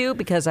wanted to,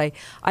 because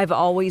I've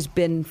always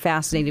been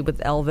fascinated with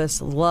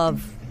Elvis,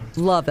 love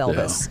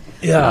Elvis.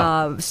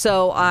 Yeah.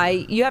 So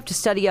you have to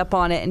study up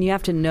on it, and you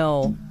have to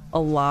know a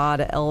lot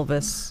of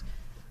Elvis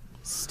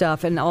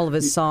stuff and all of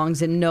his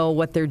songs, and know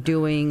what they're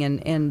doing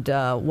and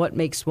what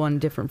makes one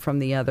different from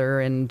the other.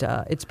 And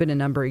it's been a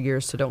number of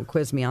years, so don't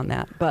quiz me on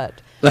that.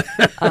 But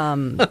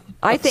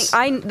I think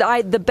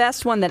the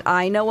best one that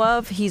I know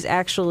of, he's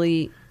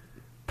actually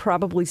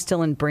probably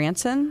still in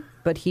Branson,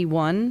 but he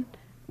won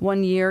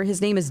one year.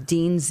 His name is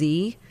Dean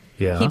Z.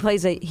 Yeah.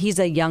 He's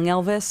a young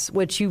Elvis,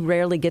 which you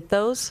rarely get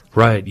those.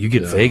 Right. You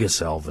get Vegas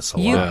Elvis a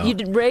lot. You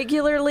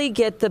regularly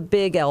get the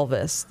big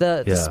Elvis,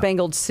 the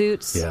spangled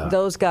suits,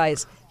 those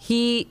guys.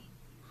 He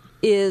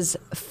is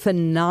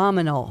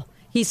phenomenal.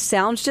 He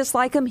sounds just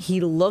like him.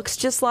 He looks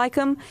just like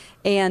him,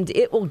 and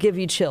it will give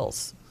you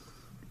chills.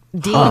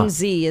 Dean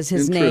Z is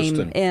his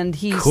name, and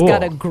he's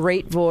got a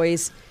great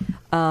voice.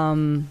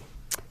 He'll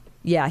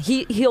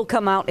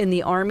come out in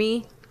the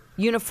Army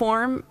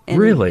uniform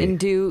and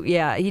do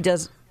he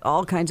does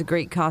all kinds of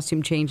great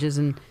costume changes,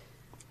 and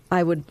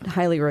I would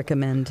highly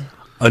recommend.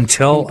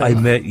 Until I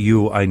met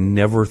you, I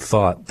never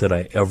thought that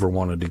I ever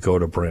wanted to go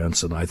to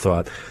Branson. I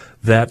thought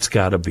that's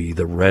got to be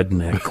the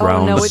redneck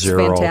ground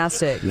zero,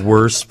 fantastic.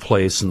 Worst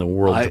place in the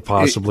world to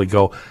possibly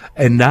go.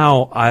 And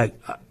now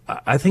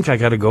I think I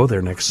got to go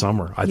there next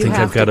summer. I think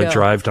I've got to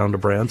drive down to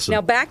Branson.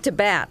 Now, back to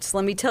bats.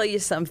 Let me tell you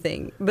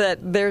something. But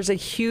there's a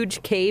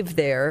huge cave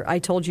there. I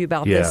told you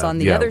about this on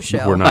the other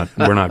show. We're not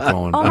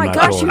going. Oh my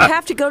gosh! You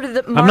have to go to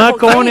the. I'm not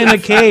going in a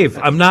cave.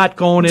 I'm not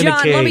going in a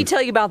cave. John, let me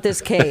tell you about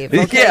this cave.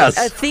 Okay? Yes.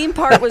 A theme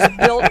park was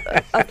built.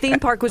 A theme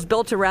park was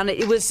built around it.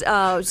 It was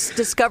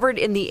discovered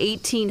in the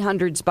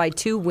 1800s by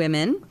 2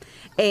 women.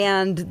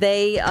 And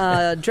they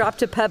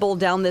dropped a pebble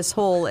down this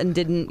hole and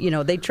didn't,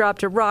 they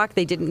dropped a rock.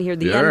 They didn't hear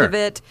the end of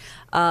it.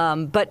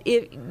 But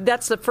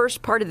that's the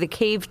first part of the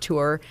cave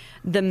tour.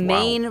 The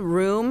main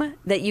room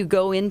that you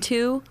go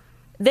into,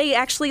 they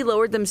actually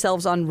lowered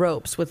themselves on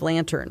ropes with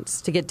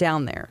lanterns to get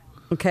down there.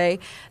 Okay?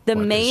 The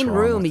main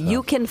room,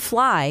 you can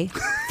fly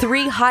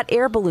 3 hot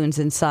air balloons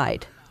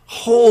inside.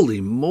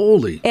 Holy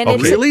moly. And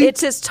really?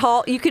 It's as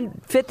tall. You can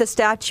fit the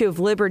Statue of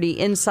Liberty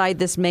inside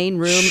this main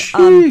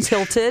room,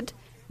 tilted.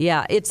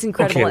 Yeah, it's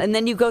incredible. Okay. And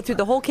then you go through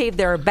the whole cave.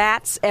 There are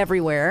bats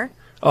everywhere.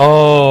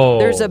 Oh.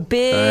 There's a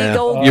big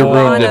old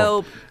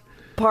guano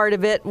part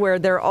of it where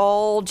they're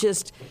all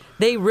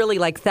they really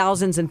like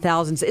thousands and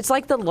thousands. It's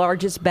like the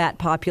largest bat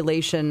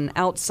population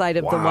outside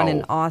of the one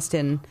in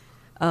Austin.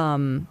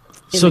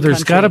 So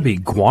there's got to be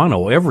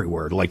guano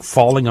everywhere, like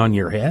falling on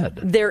your head.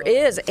 There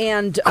is,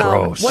 and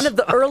one of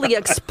the early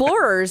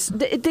explorers,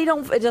 it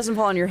doesn't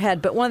fall on your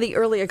head, but one of the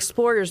early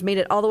explorers made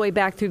it all the way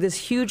back through this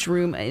huge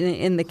room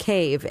in the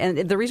cave. And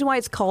the reason why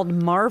it's called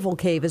Marvel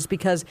Cave is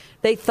because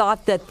they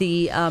thought that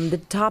the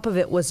top of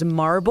it was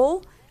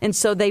marble. And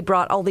so they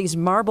brought all these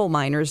marble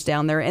miners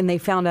down there, and they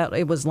found out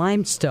it was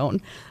limestone.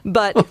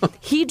 But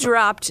he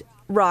dropped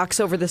rocks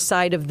over the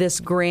side of this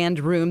grand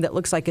room that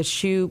looks like a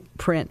shoe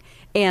print,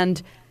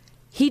 and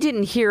he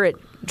didn't hear it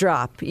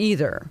drop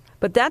either.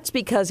 But that's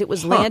because it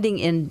was landing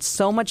in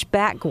so much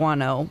bat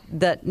guano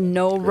that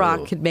no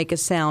rock could make a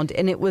sound.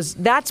 And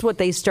that's what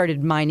they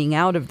started mining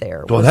out of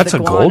there. Well, that's a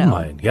gold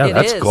mine. Yeah,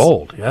 that's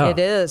gold. Yeah. It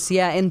is.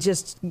 Yeah, and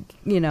just,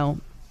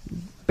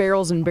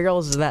 barrels and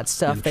barrels of that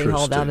stuff they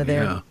hauled out of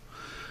there. Yeah.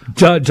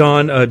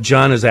 Don,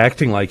 John is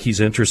acting like he's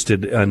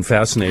interested and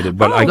fascinated,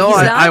 but I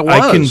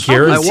can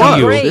guarantee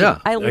you. Great. Yeah,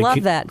 I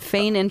love that.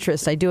 Feign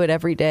interest. I do it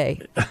every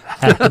day.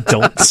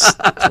 Don't,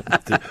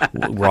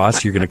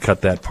 Ross, you're going to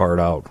cut that part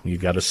out. You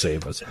got to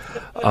save us.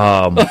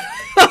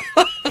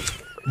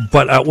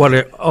 But what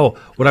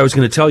I was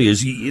going to tell you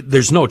is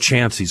there's no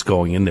chance he's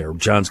going in there.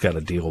 John's got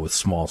to deal with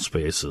small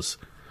spaces.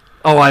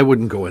 Oh, I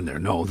wouldn't go in there.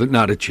 No,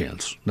 not a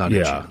chance. Not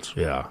a chance.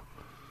 Yeah.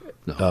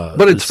 No.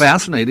 But it's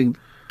fascinating.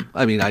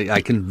 I mean,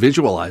 I can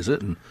visualize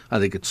it, and I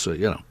think it's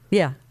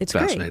it's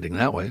fascinating great.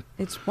 That way.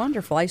 It's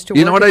wonderful. I used to.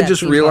 You know work what at I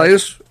just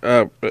realized?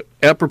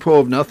 Apropos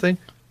of nothing,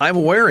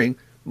 I'm wearing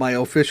my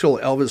official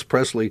Elvis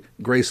Presley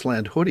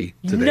Graceland hoodie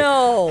today.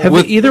 No, have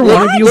either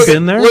one of you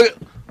been there?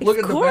 Look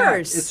at the back.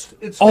 It's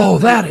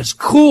that is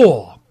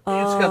cool.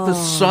 It's got the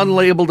Sun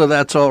label to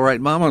 "That's All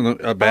Right, Mom" on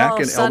the back,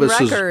 and Sun Elvis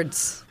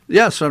Records.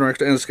 Sun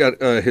Records, and it's got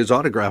his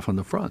autograph on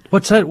the front.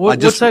 What's that?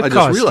 What's that cost?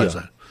 I just realized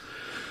that.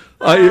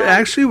 It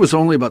actually was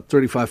only about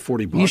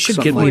 $35-$40. You should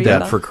give me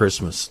that for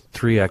Christmas.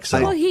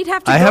 3XL. Well, he'd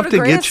have to. I go have to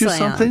get you Graceland.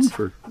 something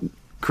for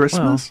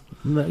Christmas.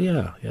 Well,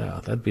 yeah,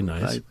 that'd be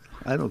nice.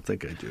 I don't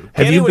think I do.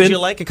 Would you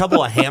like a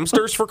couple of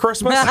hamsters for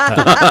Christmas?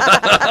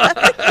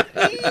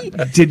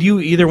 Did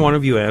either one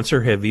of you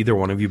answer? Have either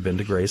one of you been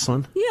to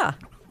Graceland? Yeah.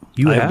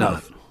 You I have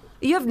not.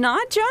 You have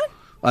not,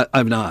 John?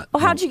 I've not.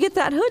 Well, how'd you get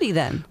that hoodie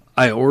then?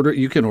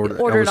 You can order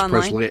Order it Elvis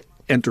online? Presley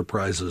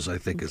Enterprises, I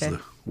think is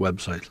the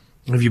website.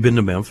 Have you been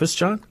to Memphis,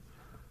 John?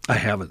 I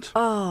haven't.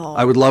 Oh.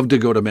 I would love to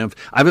go to Memphis.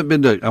 I want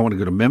to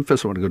go to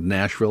Memphis. I want to go to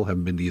Nashville.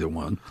 Haven't been to either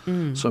one.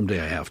 Someday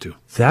I have to.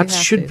 That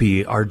should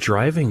be our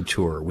driving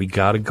tour. We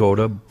got to go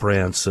to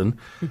Branson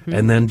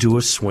and then do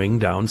a swing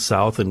down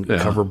south and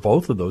cover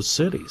both of those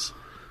cities.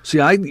 See,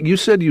 you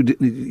said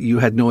you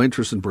had no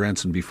interest in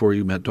Branson before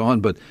you met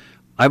Dawn, but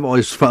I've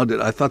always found it.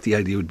 I thought the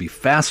idea would be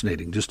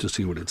fascinating just to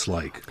see what it's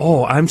like.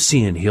 Oh, I'm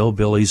seeing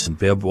hillbillies in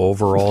bib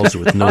overalls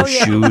with no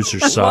shoes or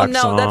socks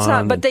well, no, that's on.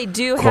 not. But they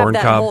do have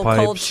that whole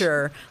pipes.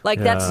 culture. Like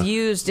that's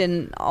used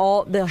in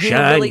all the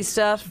hillbilly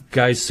stuff.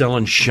 Guys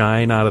selling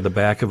shine out of the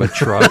back of a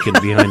truck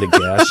and behind a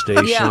gas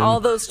station. Yeah, all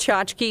those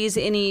tchotchkes.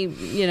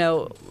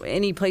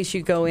 Any place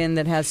you go in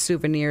that has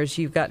souvenirs,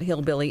 you've got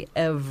hillbilly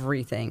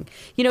everything.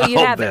 You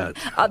have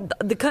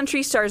the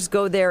country stars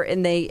go there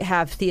and they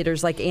have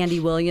theaters. Like Andy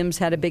Williams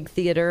had a big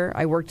theater.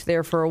 I worked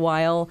there for a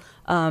while.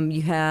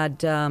 You had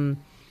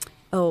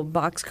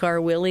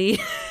Boxcar Willie.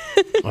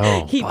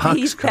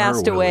 He's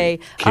passed away.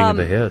 King of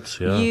the hits.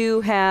 Yeah.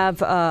 You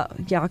have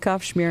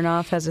Yakov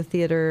Smirnoff has a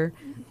theater.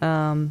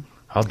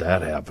 How'd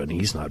that happen?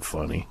 He's not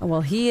funny.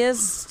 Well, he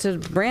is to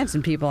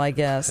Branson people, I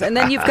guess. And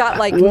then you've got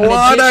like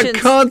what magicians.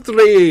 a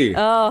country!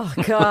 Oh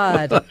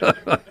God.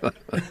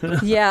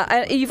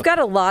 Yeah, you've got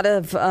a lot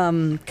of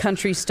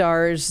country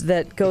stars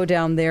that go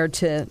down there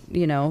to,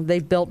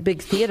 they've built big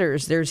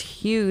theaters. There's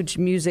huge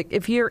music.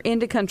 If you're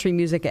into country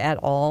music at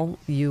all,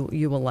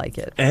 you will like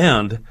it.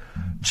 And,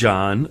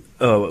 John,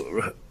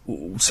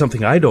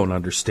 something I don't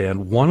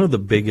understand, one of the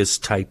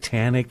biggest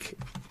Titanic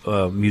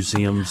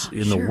museums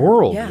in the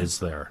world is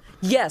there.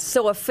 Yes,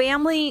 so a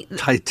family...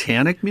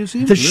 Titanic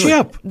Museum? The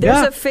ship.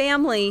 There's a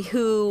family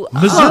who...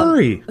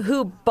 Missouri.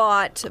 Who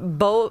bought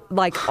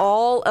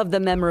all of the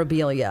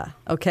memorabilia,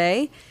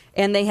 okay?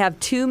 And they have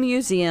two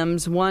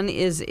museums. One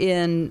is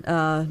in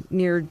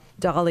near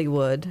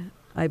Dollywood,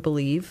 I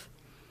believe.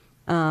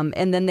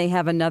 And then they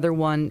have another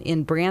one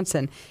in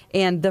Branson.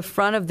 And the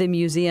front of the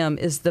museum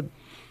is the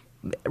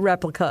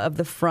replica of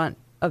the front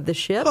of the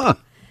ship. Huh.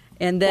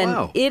 And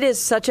then it is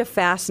such a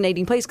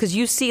fascinating place because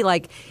you see,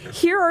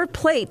 here are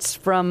plates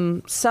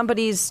from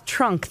somebody's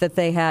trunk that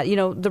they had,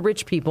 the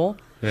rich people.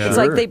 Yeah, it's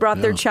like they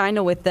brought their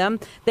china with them.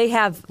 They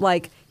have,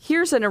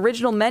 here's an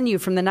original menu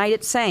from the night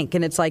it sank,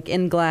 and it's,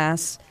 in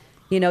glass.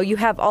 You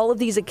have all of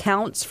these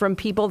accounts from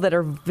people that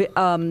are,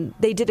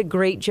 they did a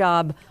great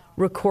job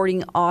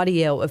recording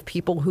audio of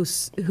people who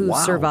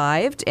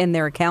survived and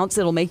their accounts.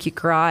 It'll make you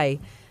cry.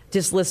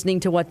 Just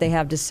listening to what they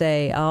have to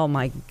say. Oh,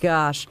 my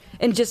gosh.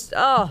 And just,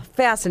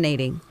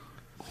 fascinating.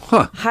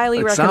 Huh.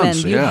 Highly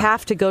recommend. You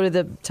have to go to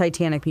the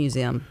Titanic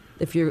Museum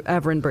if you're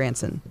ever in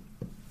Branson.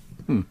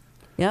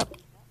 Yep.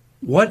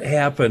 What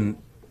happened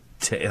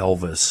to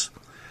Elvis?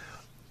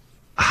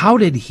 How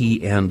did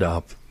he end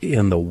up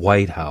in the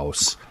White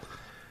House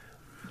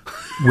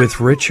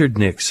with Richard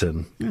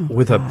Nixon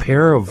with a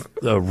pair of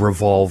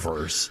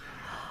revolvers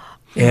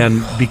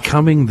and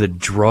becoming the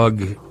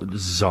drug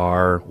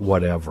czar,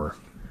 whatever?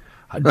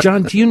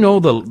 John, do you know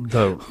the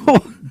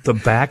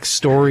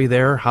backstory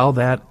there? How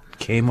that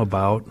came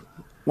about?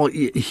 Well,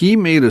 he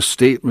made a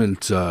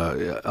statement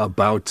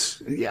about.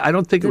 I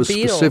don't think it was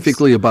Beatles.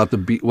 Specifically about the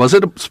Beatles. Was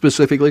it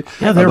specifically?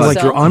 Yeah, they're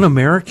you're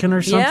un-American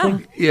or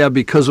something. Yeah,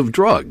 because of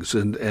drugs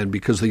and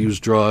because they use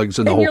drugs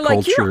and the whole you're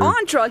culture. You're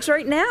on drugs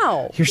right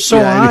now. You're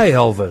so high,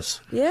 Elvis.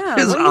 Yeah,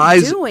 his what are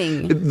eyes. you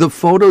doing? The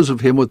photos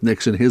of him with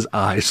Nixon, his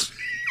eyes.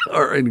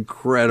 are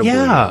incredible.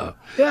 Yeah.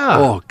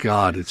 Oh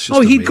God, it's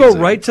just. He'd go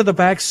amazing. right to the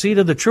back seat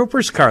of the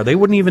trooper's car. They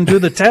wouldn't even do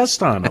the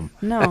test on him.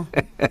 No.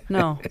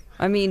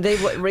 I mean, they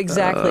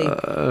exactly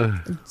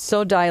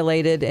so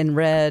dilated and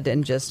red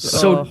and just.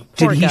 So did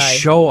poor he guy.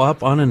 show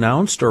up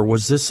unannounced, or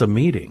was this a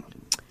meeting?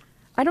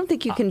 I don't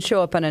think you can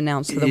show up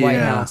unannounced to the White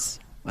House.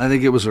 I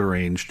think it was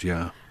arranged.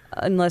 Yeah.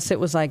 Unless it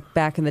was like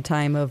back in the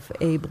time of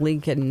Abe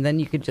Lincoln, then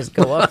you could just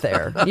go up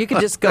there. You could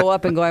just go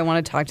up and go, I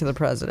want to talk to the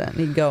president.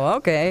 And he'd go,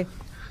 okay.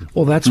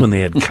 Well, that's when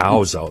they had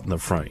cows out in the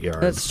front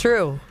yard. That's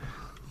true.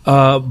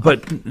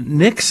 But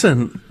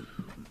Nixon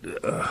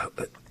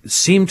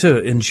seemed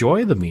to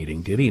enjoy the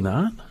meeting, did he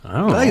not? I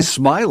don't know. He's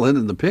smiling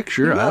in the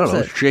picture. He I don't loves know,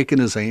 it. shaking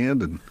his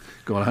hand and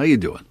going, "How you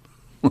doing?"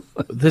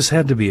 This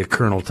had to be a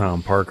Colonel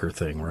Tom Parker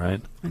thing,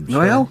 right?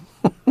 Well,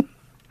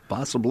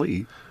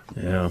 possibly.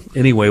 Yeah.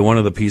 Anyway, one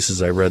of the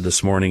pieces I read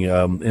this morning,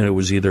 and it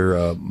was either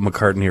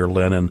McCartney or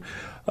Lennon,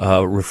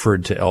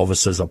 referred to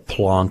Elvis as a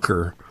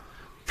plonker,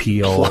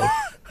 Plonker, a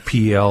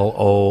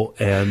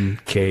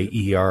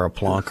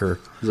plonker.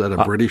 Is that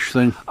a British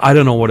thing? I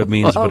don't know what it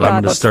means, Oh, but I'm God,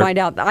 going to let's start. find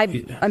out.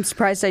 I'm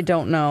surprised I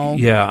don't know.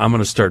 Yeah, I'm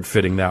going to start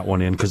fitting that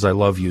one in because I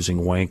love using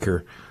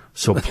wanker.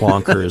 So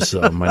plonker is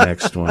my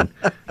next one.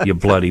 You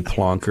bloody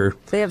plonker.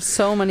 They have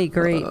so many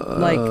great,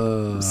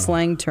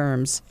 slang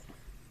terms.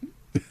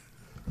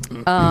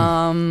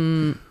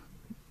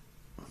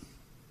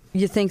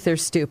 You think they're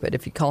stupid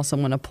if you call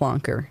someone a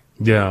plonker.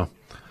 Yeah.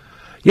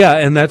 Yeah,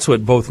 and that's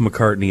what both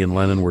McCartney and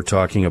Lennon were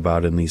talking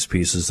about in these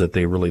pieces, that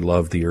they really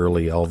loved the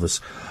early Elvis,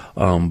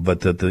 but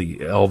that the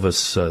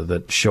Elvis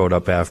that showed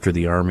up after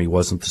the Army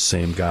wasn't the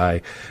same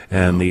guy,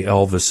 and the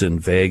Elvis in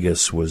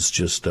Vegas was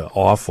just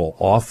awful,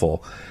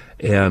 awful.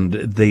 And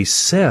they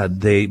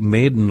said, they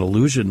made an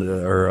allusion,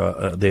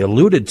 or they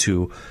alluded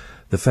to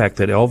the fact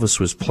that Elvis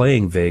was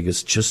playing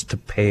Vegas just to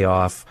pay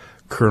off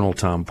Colonel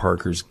Tom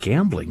Parker's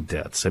gambling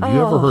debts. Have you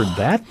ever heard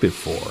that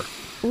before?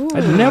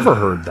 I've never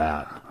heard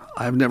that.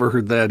 I've never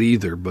heard that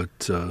either, but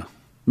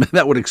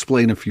that would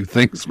explain a few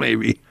things,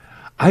 maybe.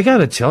 I got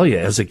to tell you,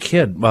 as a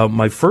kid,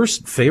 my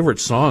first favorite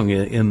song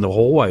in the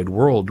whole wide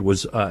world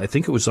was, I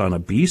think it was on a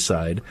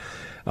B-side.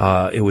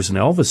 It was an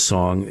Elvis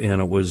song,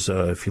 and it was,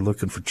 if you're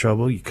looking for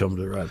trouble, you come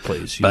to the right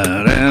place.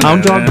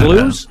 Hound Dog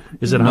Blues?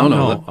 Is it Hound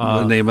Dog?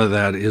 The name of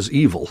that is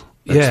Evil.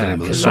 That's the Yeah, name of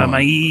the because song.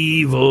 I'm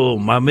evil.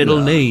 My middle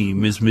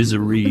name is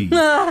Misery.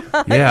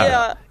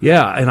 Yeah.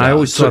 And I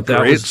always it's a thought that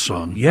great was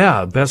song.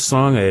 Yeah, best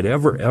song I had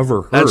ever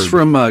heard. That's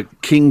from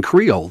King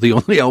Creole, the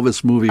only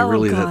Elvis movie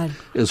really God. that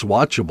is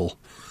watchable.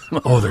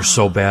 Oh, they're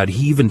so bad.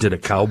 He even did a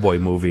cowboy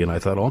movie, and I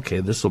thought, okay,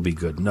 this will be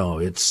good. No,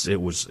 it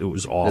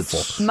was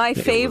awful. My It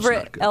was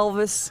favorite not good.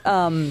 Elvis,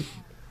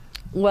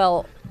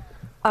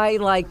 I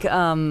like,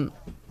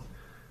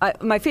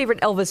 my favorite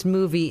Elvis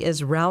movie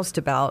is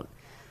Roustabout.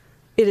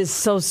 It is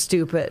so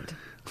stupid.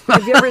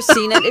 Have you ever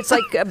seen it? It's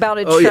like about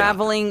a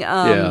traveling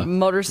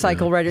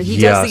motorcycle rider. He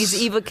does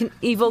these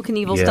Evil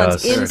Knievel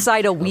stunts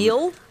inside a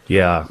wheel.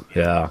 Yeah.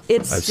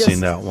 I've seen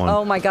that one.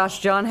 Oh my gosh,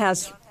 John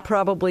has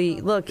probably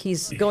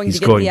he's going He's to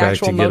get going the back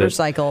actual to get it.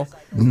 motorcycle.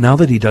 Now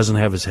that he doesn't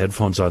have his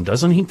headphones on,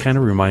 doesn't he kind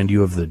of remind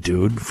you of the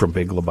dude from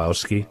Big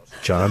Lebowski,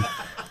 John?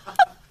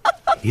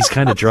 He's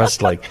kind of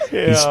dressed like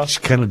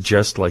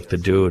the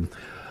dude.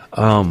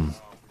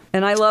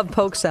 And I love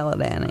Poke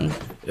Salad Annie.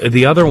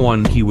 The other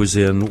one he was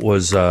in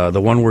was the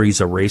one where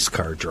he's a race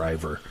car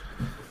driver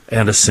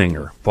and a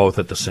singer, both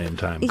at the same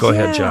time. Go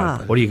ahead,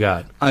 John. What do you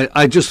got?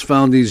 I just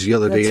found these the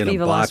other day That's in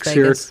Viva a Las box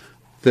here. Vegas.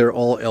 They're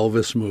all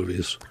Elvis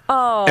movies.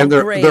 Oh, and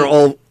they're great. they're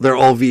all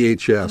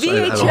VHS.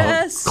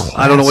 VHS.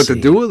 I don't know what to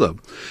do with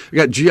them. You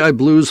got GI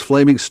Blues,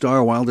 Flaming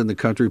Star, Wild in the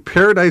Country,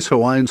 Paradise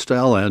Hawaiian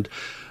Style, and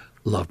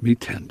Love Me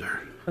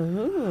Tender.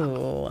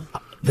 Ooh.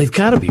 They've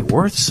got to be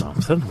worth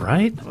something,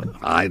 right?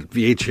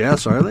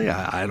 VHS, are they?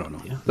 I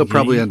don't know. They'll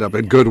probably end up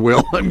at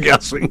Goodwill, I'm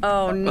guessing.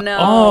 Oh no.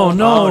 Oh,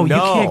 no,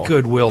 no. you can't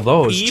Goodwill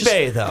those.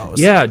 eBay those.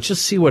 Yeah,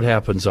 just see what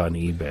happens on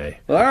eBay.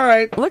 All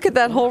right. Look at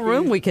that whole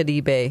room we could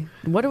eBay.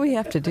 What do we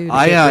have to do to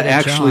I get rid of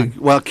actually,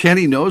 John? well,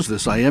 Kenny knows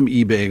this. I am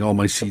eBaying all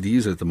my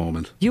CDs at the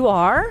moment. You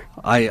are?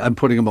 I'm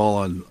putting them all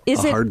on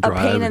Is a it hard a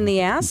drive. pain in the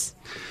ass?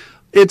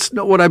 It's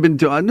not what I've been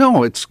doing.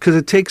 No, it's because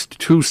it takes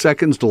 2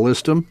 seconds to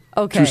list them,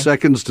 Okay. 2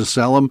 seconds to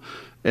sell them,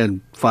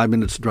 and 5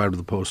 minutes to drive to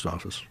the post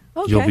office.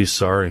 Okay. You'll be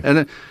sorry.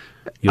 And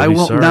You'll I be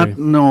won't. sorry.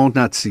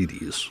 Not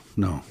CDs.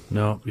 No.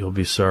 No, you'll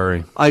be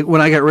sorry.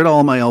 When I got rid of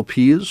all my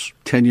LPs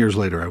 10 years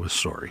later, I was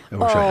sorry. I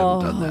wish I hadn't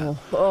done that.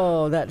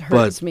 Oh, that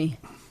hurts me.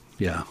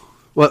 Yeah.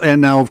 Well,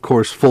 and now of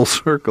course, full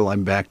circle,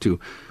 I'm back to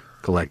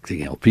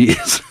collecting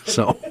LPs.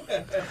 So.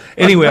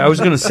 Anyway, I was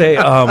going to say,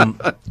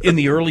 in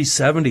the early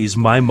 70s,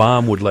 my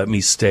mom would let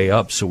me stay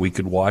up so we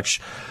could watch,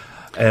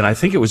 and I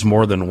think it was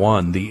more than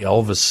one, the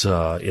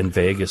Elvis in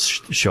Vegas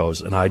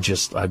shows, and I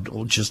just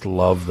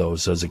loved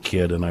those as a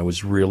kid, and I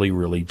was really,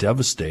 really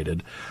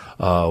devastated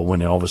when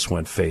Elvis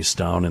went face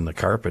down in the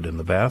carpet in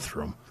the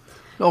bathroom.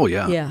 Oh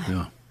yeah.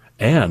 Yeah.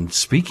 And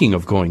speaking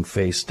of going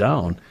face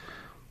down,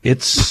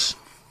 it's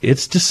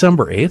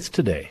December 8th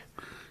today.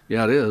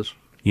 Yeah, it is.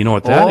 You know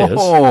what that is?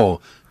 Oh,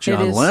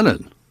 John is.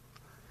 Lennon.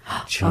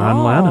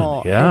 John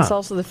Lennon, yeah. It's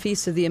also the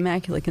Feast of the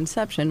Immaculate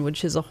Conception,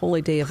 which is a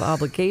holy day of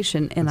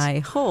obligation, and I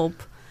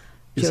hope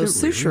Joe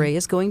Souchere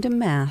is going to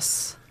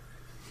Mass.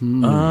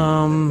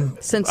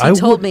 Since he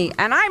told me,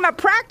 and I'm a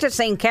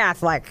practicing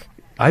Catholic.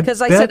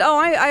 Because I said,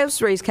 I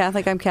was raised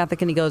Catholic, I'm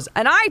Catholic, and he goes,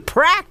 and I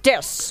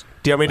practice.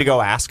 Do you want me to go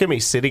ask him?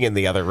 He's sitting in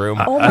the other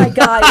room. Oh, my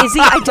God. Is he?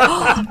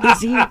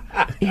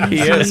 He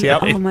is,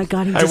 yep. Oh, my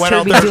God. He just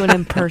heard me do an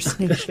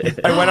impersonation.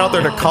 I went out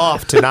there to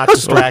cough to not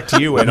distract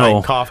you, and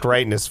I coughed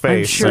right in his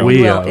face. I'm sure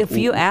he will. If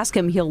you ask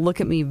him, he'll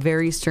look at me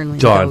very sternly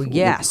and go,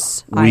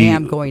 yes, I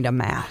am going to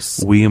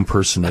Mass. We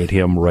impersonate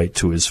him right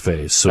to his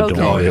face, so don't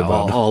worry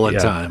about it. All the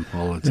time.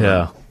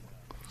 Yeah.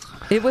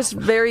 It was a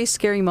very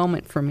scary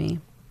moment for me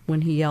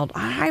when he yelled,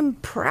 I'm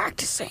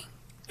practicing.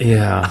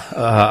 Yeah,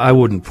 I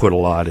wouldn't put a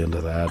lot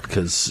into that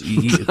because,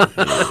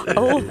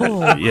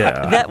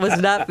 that was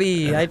not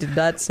me. I did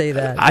not say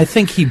that. I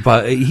think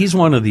he's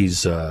one of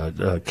these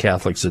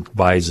Catholics that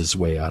buys his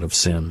way out of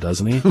sin,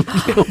 doesn't he?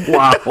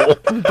 Wow.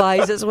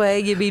 Buys his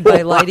way? You mean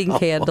by lighting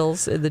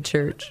candles in the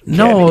church?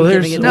 No,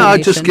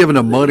 just giving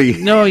him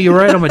money. No, you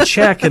write him a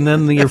check and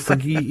then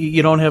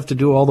you don't have to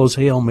do all those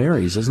Hail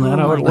Marys. Isn't that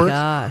how it works?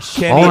 Gosh.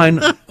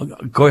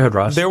 Go ahead,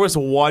 Ross. There was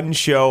one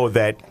show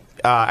that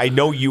I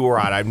know you were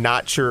on. I'm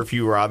not sure if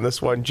you were on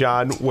this one,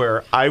 John,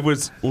 where I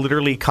was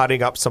literally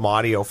cutting up some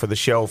audio for the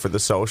show for the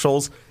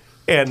socials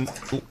and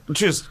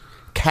just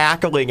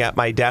cackling at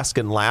my desk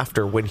in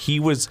laughter when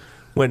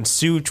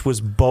Such was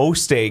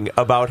boasting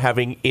about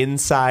having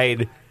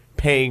inside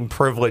paying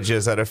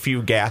privileges at a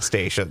few gas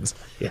stations.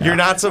 Yeah. You're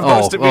not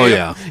supposed to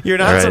be you're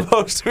not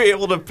supposed to be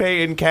able to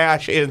pay in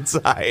cash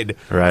inside.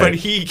 Right. But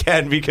he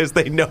can because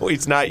they know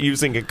he's not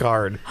using a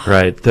card.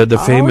 Right. The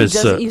famous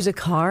he doesn't use a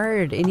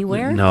card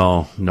anywhere?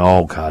 No,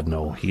 God,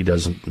 no. He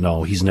doesn't.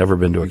 No, he's never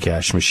been to a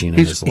cash machine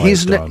in his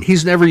life.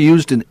 He's never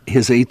used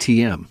his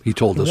ATM, he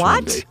told us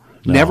one day.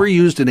 No. Never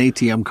used an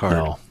ATM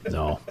card.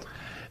 No.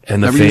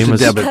 And the Never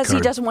famous because he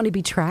doesn't want to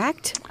be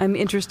tracked. I'm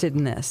interested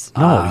in this.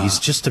 No, he's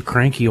just a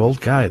cranky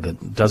old guy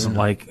that doesn't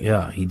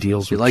he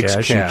deals with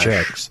cash and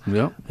checks.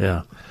 Yep.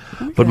 Yeah.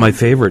 Okay. But my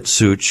favorite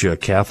Such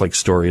Catholic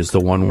story is the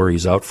one where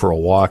he's out for a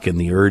walk and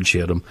the urge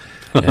hit him.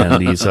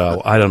 And he's,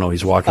 I don't know,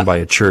 he's walking by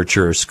a church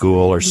or a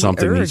school or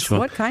something. Urge?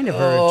 What kind of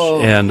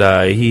urge? And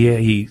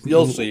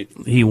you'll see.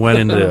 He went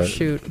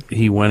into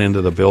he went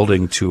into the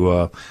building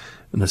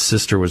and the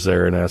sister was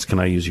there and asked, "Can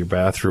I use your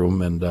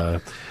bathroom?"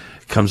 And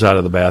comes out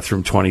of the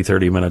bathroom 20,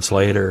 30 minutes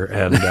later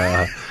and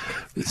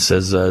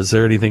says, is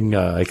there anything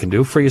I can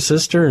do for you,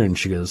 sister? And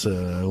she goes,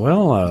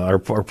 our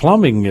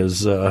plumbing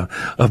is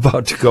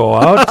about to go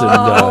out,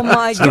 and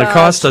it's going to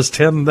cost us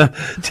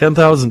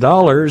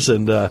 $10,000.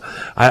 And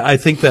I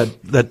think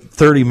that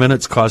 30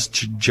 minutes cost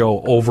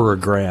Joe over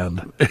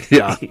 $1,000.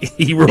 Yeah,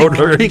 he wrote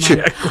her a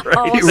check.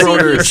 Right? He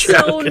wrote her a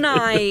check. So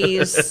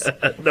nice.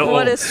 No.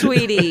 What a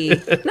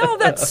sweetie. No,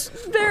 that's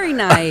very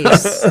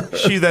nice.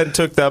 She then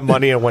took that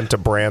money and went to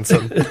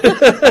Branson.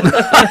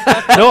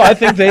 No, I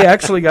think they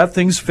actually got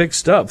things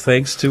fixed up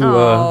thanks to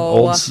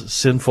old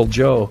sinful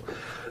Joe.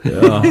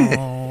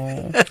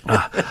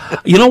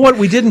 You know what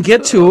we didn't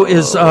get to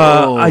is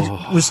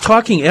I was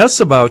talking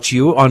about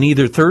you on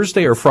either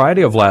Thursday or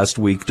Friday of last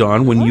week,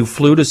 Dawn, when you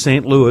flew to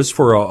St. Louis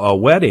for a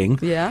wedding.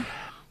 Yeah.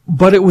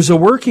 But it was a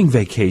working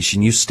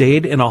vacation. You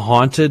stayed in a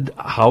haunted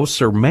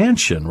house or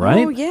mansion,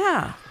 right? Oh,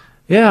 yeah.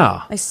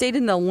 Yeah. I stayed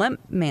in the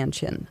Lemp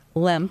Mansion.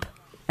 Lemp,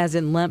 as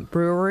in Lemp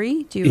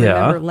Brewery. Do you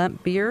remember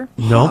Lemp beer?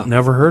 No,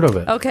 never heard of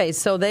it. Okay,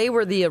 so they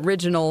were the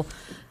original.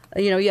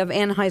 You have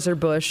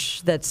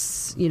Anheuser-Busch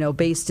that's,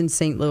 based in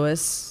St.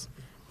 Louis.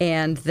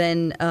 And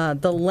then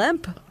the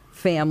Lemp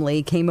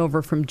family came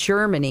over from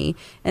Germany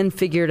and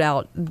figured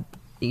out,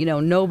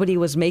 nobody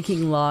was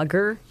making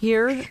lager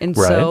here. And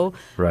so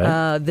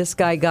this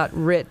guy got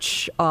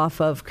rich off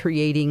of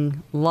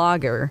creating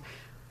lager.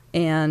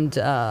 And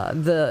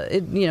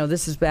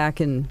this is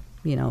back in,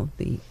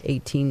 the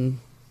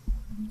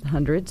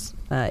 1800s.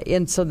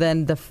 And so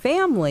then the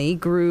family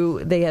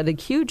grew. They had a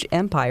huge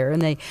empire,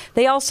 and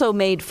they also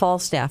made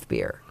Falstaff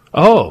beer.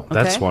 Oh,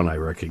 that's one I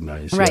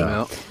recognize. Right.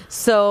 Yeah.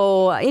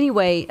 So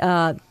anyway,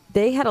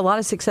 they had a lot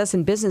of success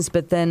in business,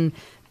 but then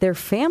their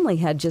family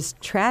had just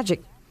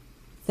tragic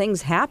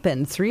things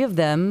happen. 3 of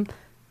them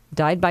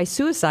died by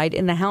suicide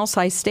in the house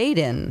I stayed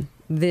in.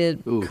 The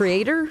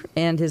creator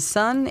and his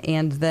son,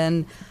 and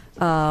then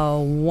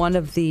one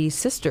of the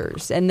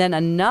sisters. And then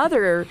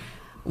another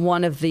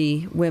one of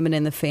the women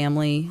in the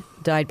family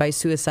died by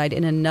suicide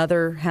in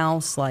another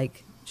house.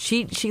 Like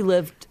she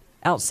lived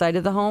outside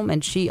of the home,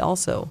 and she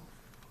also.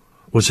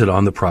 Was it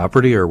on the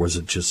property, or was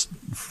it just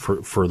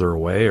further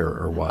away,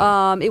 or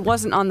what? It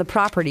wasn't on the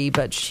property,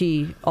 but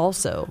she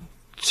also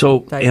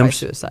died by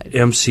suicide.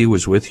 MC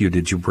was with you.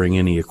 Did you bring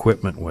any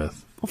equipment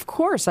with? Of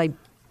course. I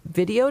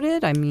videoed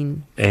it.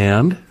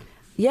 And?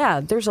 Yeah,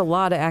 there's a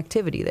lot of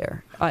activity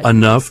there.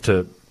 Enough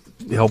to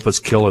help us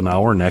kill an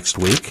hour next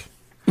week?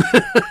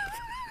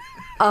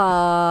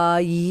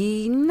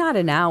 Not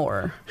an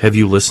hour. Have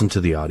you listened to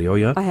the audio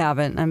yet? I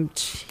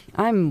haven't.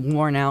 I'm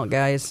worn out,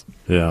 guys.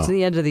 Yeah. It's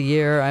the end of the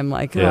year. I'm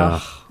like,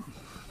 yeah.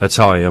 That's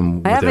how I am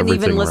with I haven't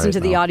everything even listened right to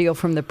the now. audio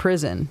from the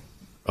prison.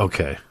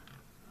 Okay.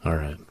 All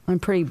right. I'm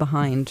pretty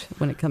behind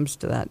when it comes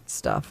to that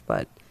stuff,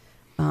 but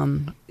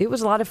it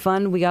was a lot of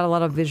fun. We got a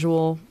lot of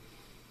visual.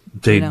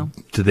 Did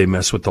they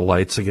mess with the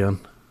lights again?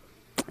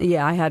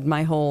 Yeah, I had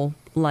my whole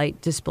light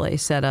display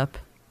set up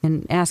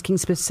and asking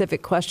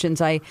specific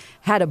questions. I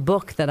had a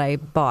book that I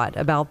bought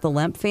about the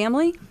Lemp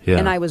family,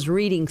 and I was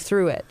reading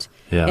through it.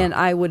 Yeah. And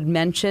I would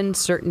mention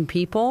certain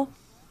people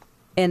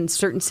and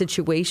certain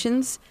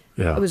situations.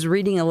 Yeah. I was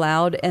reading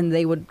aloud, and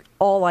they would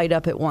all light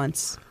up at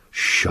once.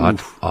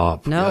 Shut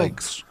up. No.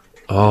 Yikes.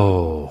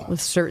 Oh. With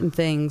certain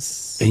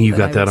things. And you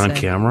got I that would on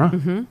say. camera?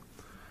 Mm-hmm.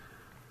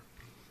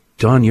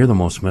 Dawn, you're the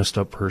most messed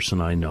up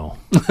person I know.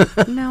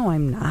 No,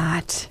 I'm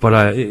not.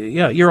 But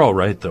you're all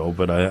right though.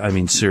 But I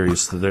mean,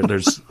 seriously,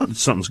 there's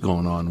something's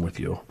going on with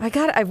you.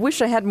 I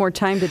wish I had more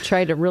time to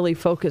try to really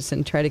focus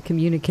and try to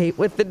communicate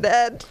with the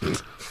dead.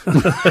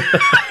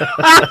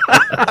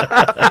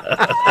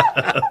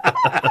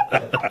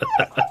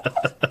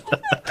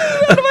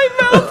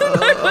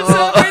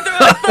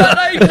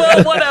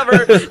 Well,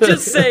 whatever.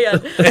 Just say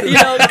it.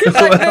 Because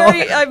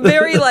I'm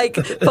very like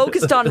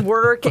focused on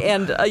work,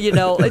 and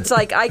it's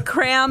like I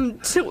cram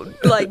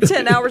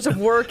 10 hours of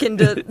work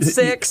into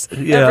 6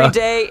 every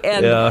day,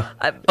 and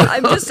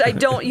I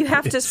don't. You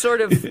have to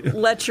sort of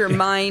let your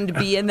mind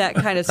be in that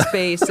kind of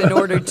space in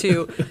order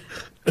to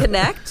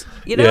connect.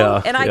 And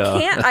I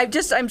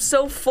can't. I'm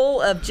so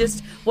full of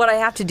just what I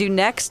have to do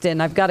next,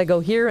 and I've got to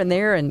go here and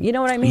there, and you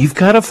know what I mean. You've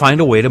got to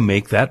find a way to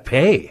make that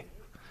pay.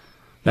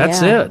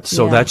 That's it.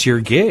 So that's your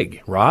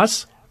gig,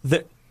 Ross.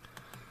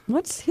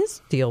 What's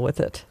his deal with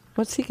it?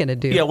 What's he going to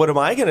do? Yeah, what am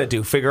I going to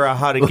do? Figure out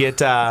how to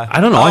get...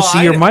 I don't know. I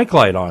see your mic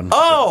light on.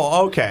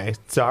 Oh, okay.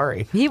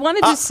 Sorry. He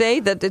wanted to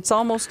say that it's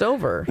almost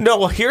over. No,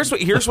 well, here's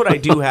what I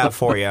do have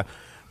for you.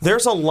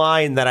 There's a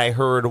line that I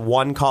heard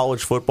one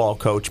college football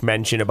coach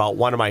mention about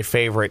one of my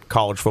favorite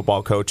college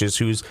football coaches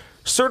who's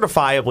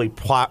certifiably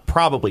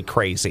probably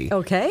crazy.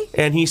 Okay.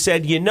 And he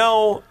said,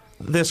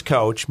 this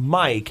coach,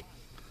 Mike,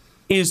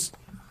 is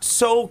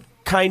so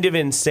kind of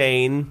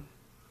insane.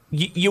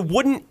 You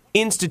wouldn't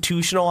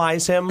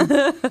institutionalize him,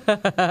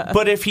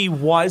 but if he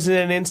was in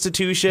an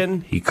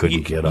institution, he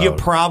couldn't get out. You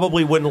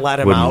probably wouldn't let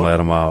him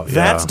out.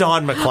 That's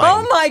Don McClain.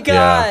 Oh my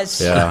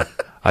gosh! Yeah.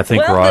 I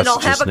think well, Ross then I'll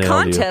have just a nailed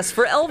contest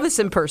for Elvis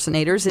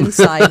impersonators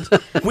inside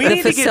we the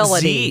need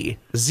facility. To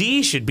get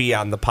Z. Z should be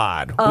on the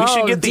pod. Oh, we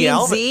should get the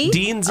Dean Z?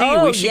 Dean Z.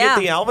 Oh, we should get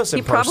the Elvis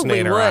He probably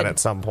impersonator would. on at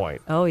some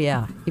point. Oh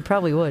yeah, he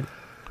probably would.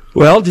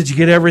 Well, did you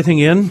get everything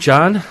in,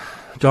 John?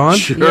 Dawn?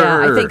 Sure.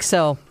 Yeah, I think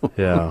so.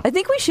 Yeah. I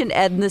think we should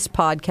end this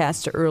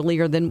podcast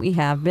earlier than we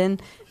have been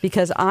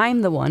because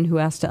I'm the one who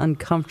has to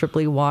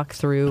uncomfortably walk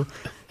through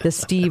the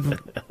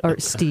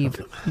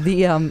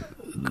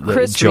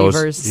Chris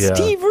Reavers. Yeah.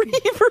 Steve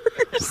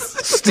Reavers.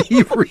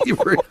 Steve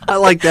Reavers. I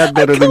like that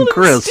better than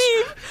Chris.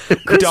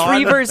 Chris Dawn.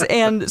 Reavers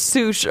and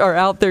Sush are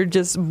out there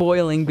just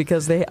boiling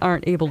because they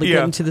aren't able to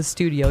get into the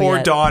studio Poor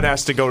yet. Dawn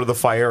has to go to the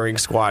firing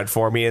squad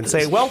for me and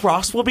say, well,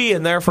 Ross will be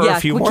in there for a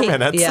few more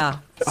minutes. Yeah.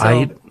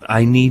 So,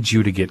 I need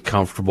you to get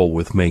comfortable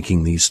with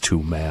making these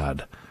two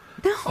mad.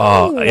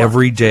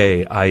 Every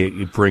day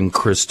I bring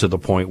Chris to the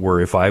point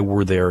where if I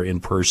were there in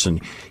person,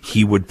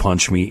 he would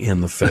punch me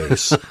in the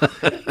face.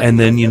 And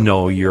then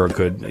you're a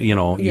good,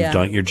 you've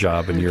done your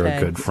job and you're a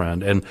good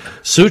friend. And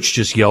Such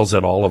just yells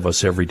at all of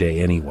us every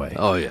day anyway.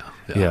 Oh, yeah.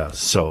 Yeah,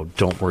 so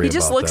don't worry about that. he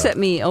just looks at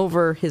me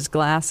over his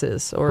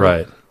glasses.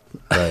 Right.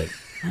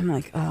 I'm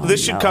like, oh,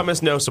 This should come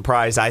as no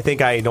surprise. I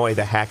think I annoy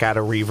the heck out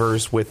of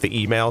Reavers with the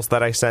emails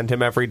that I send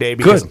him every day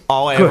because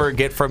all I ever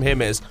get from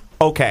him is,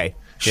 okay,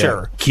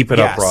 sure. Yeah. Keep it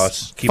up,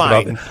 Ross. Keep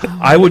fine. it up.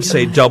 I would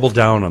say double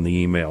down on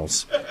the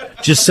emails.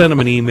 Just send him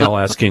an email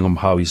asking him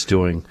how he's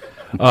doing.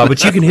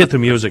 But you can hit the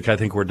music. I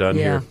think we're done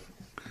here.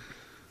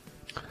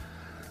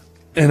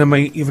 And am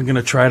I even going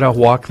to try to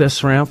walk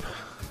this ramp?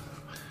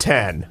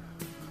 10,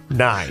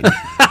 9,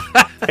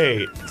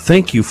 8.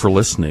 Thank you for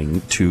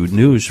listening to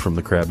News from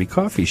the Krabby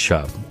Coffee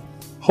Shop.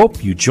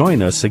 Hope you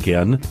join us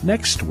again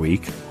next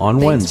week on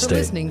Thanks Wednesday. for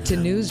listening to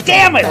News from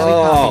Damn the it!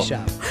 Krabby Coffee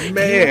Shop.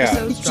 Man.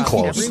 Episodes drop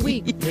Close. every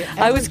week.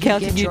 I was wherever you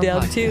counting get you your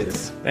down,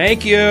 podcasts. too.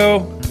 Thank you.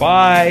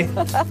 Bye.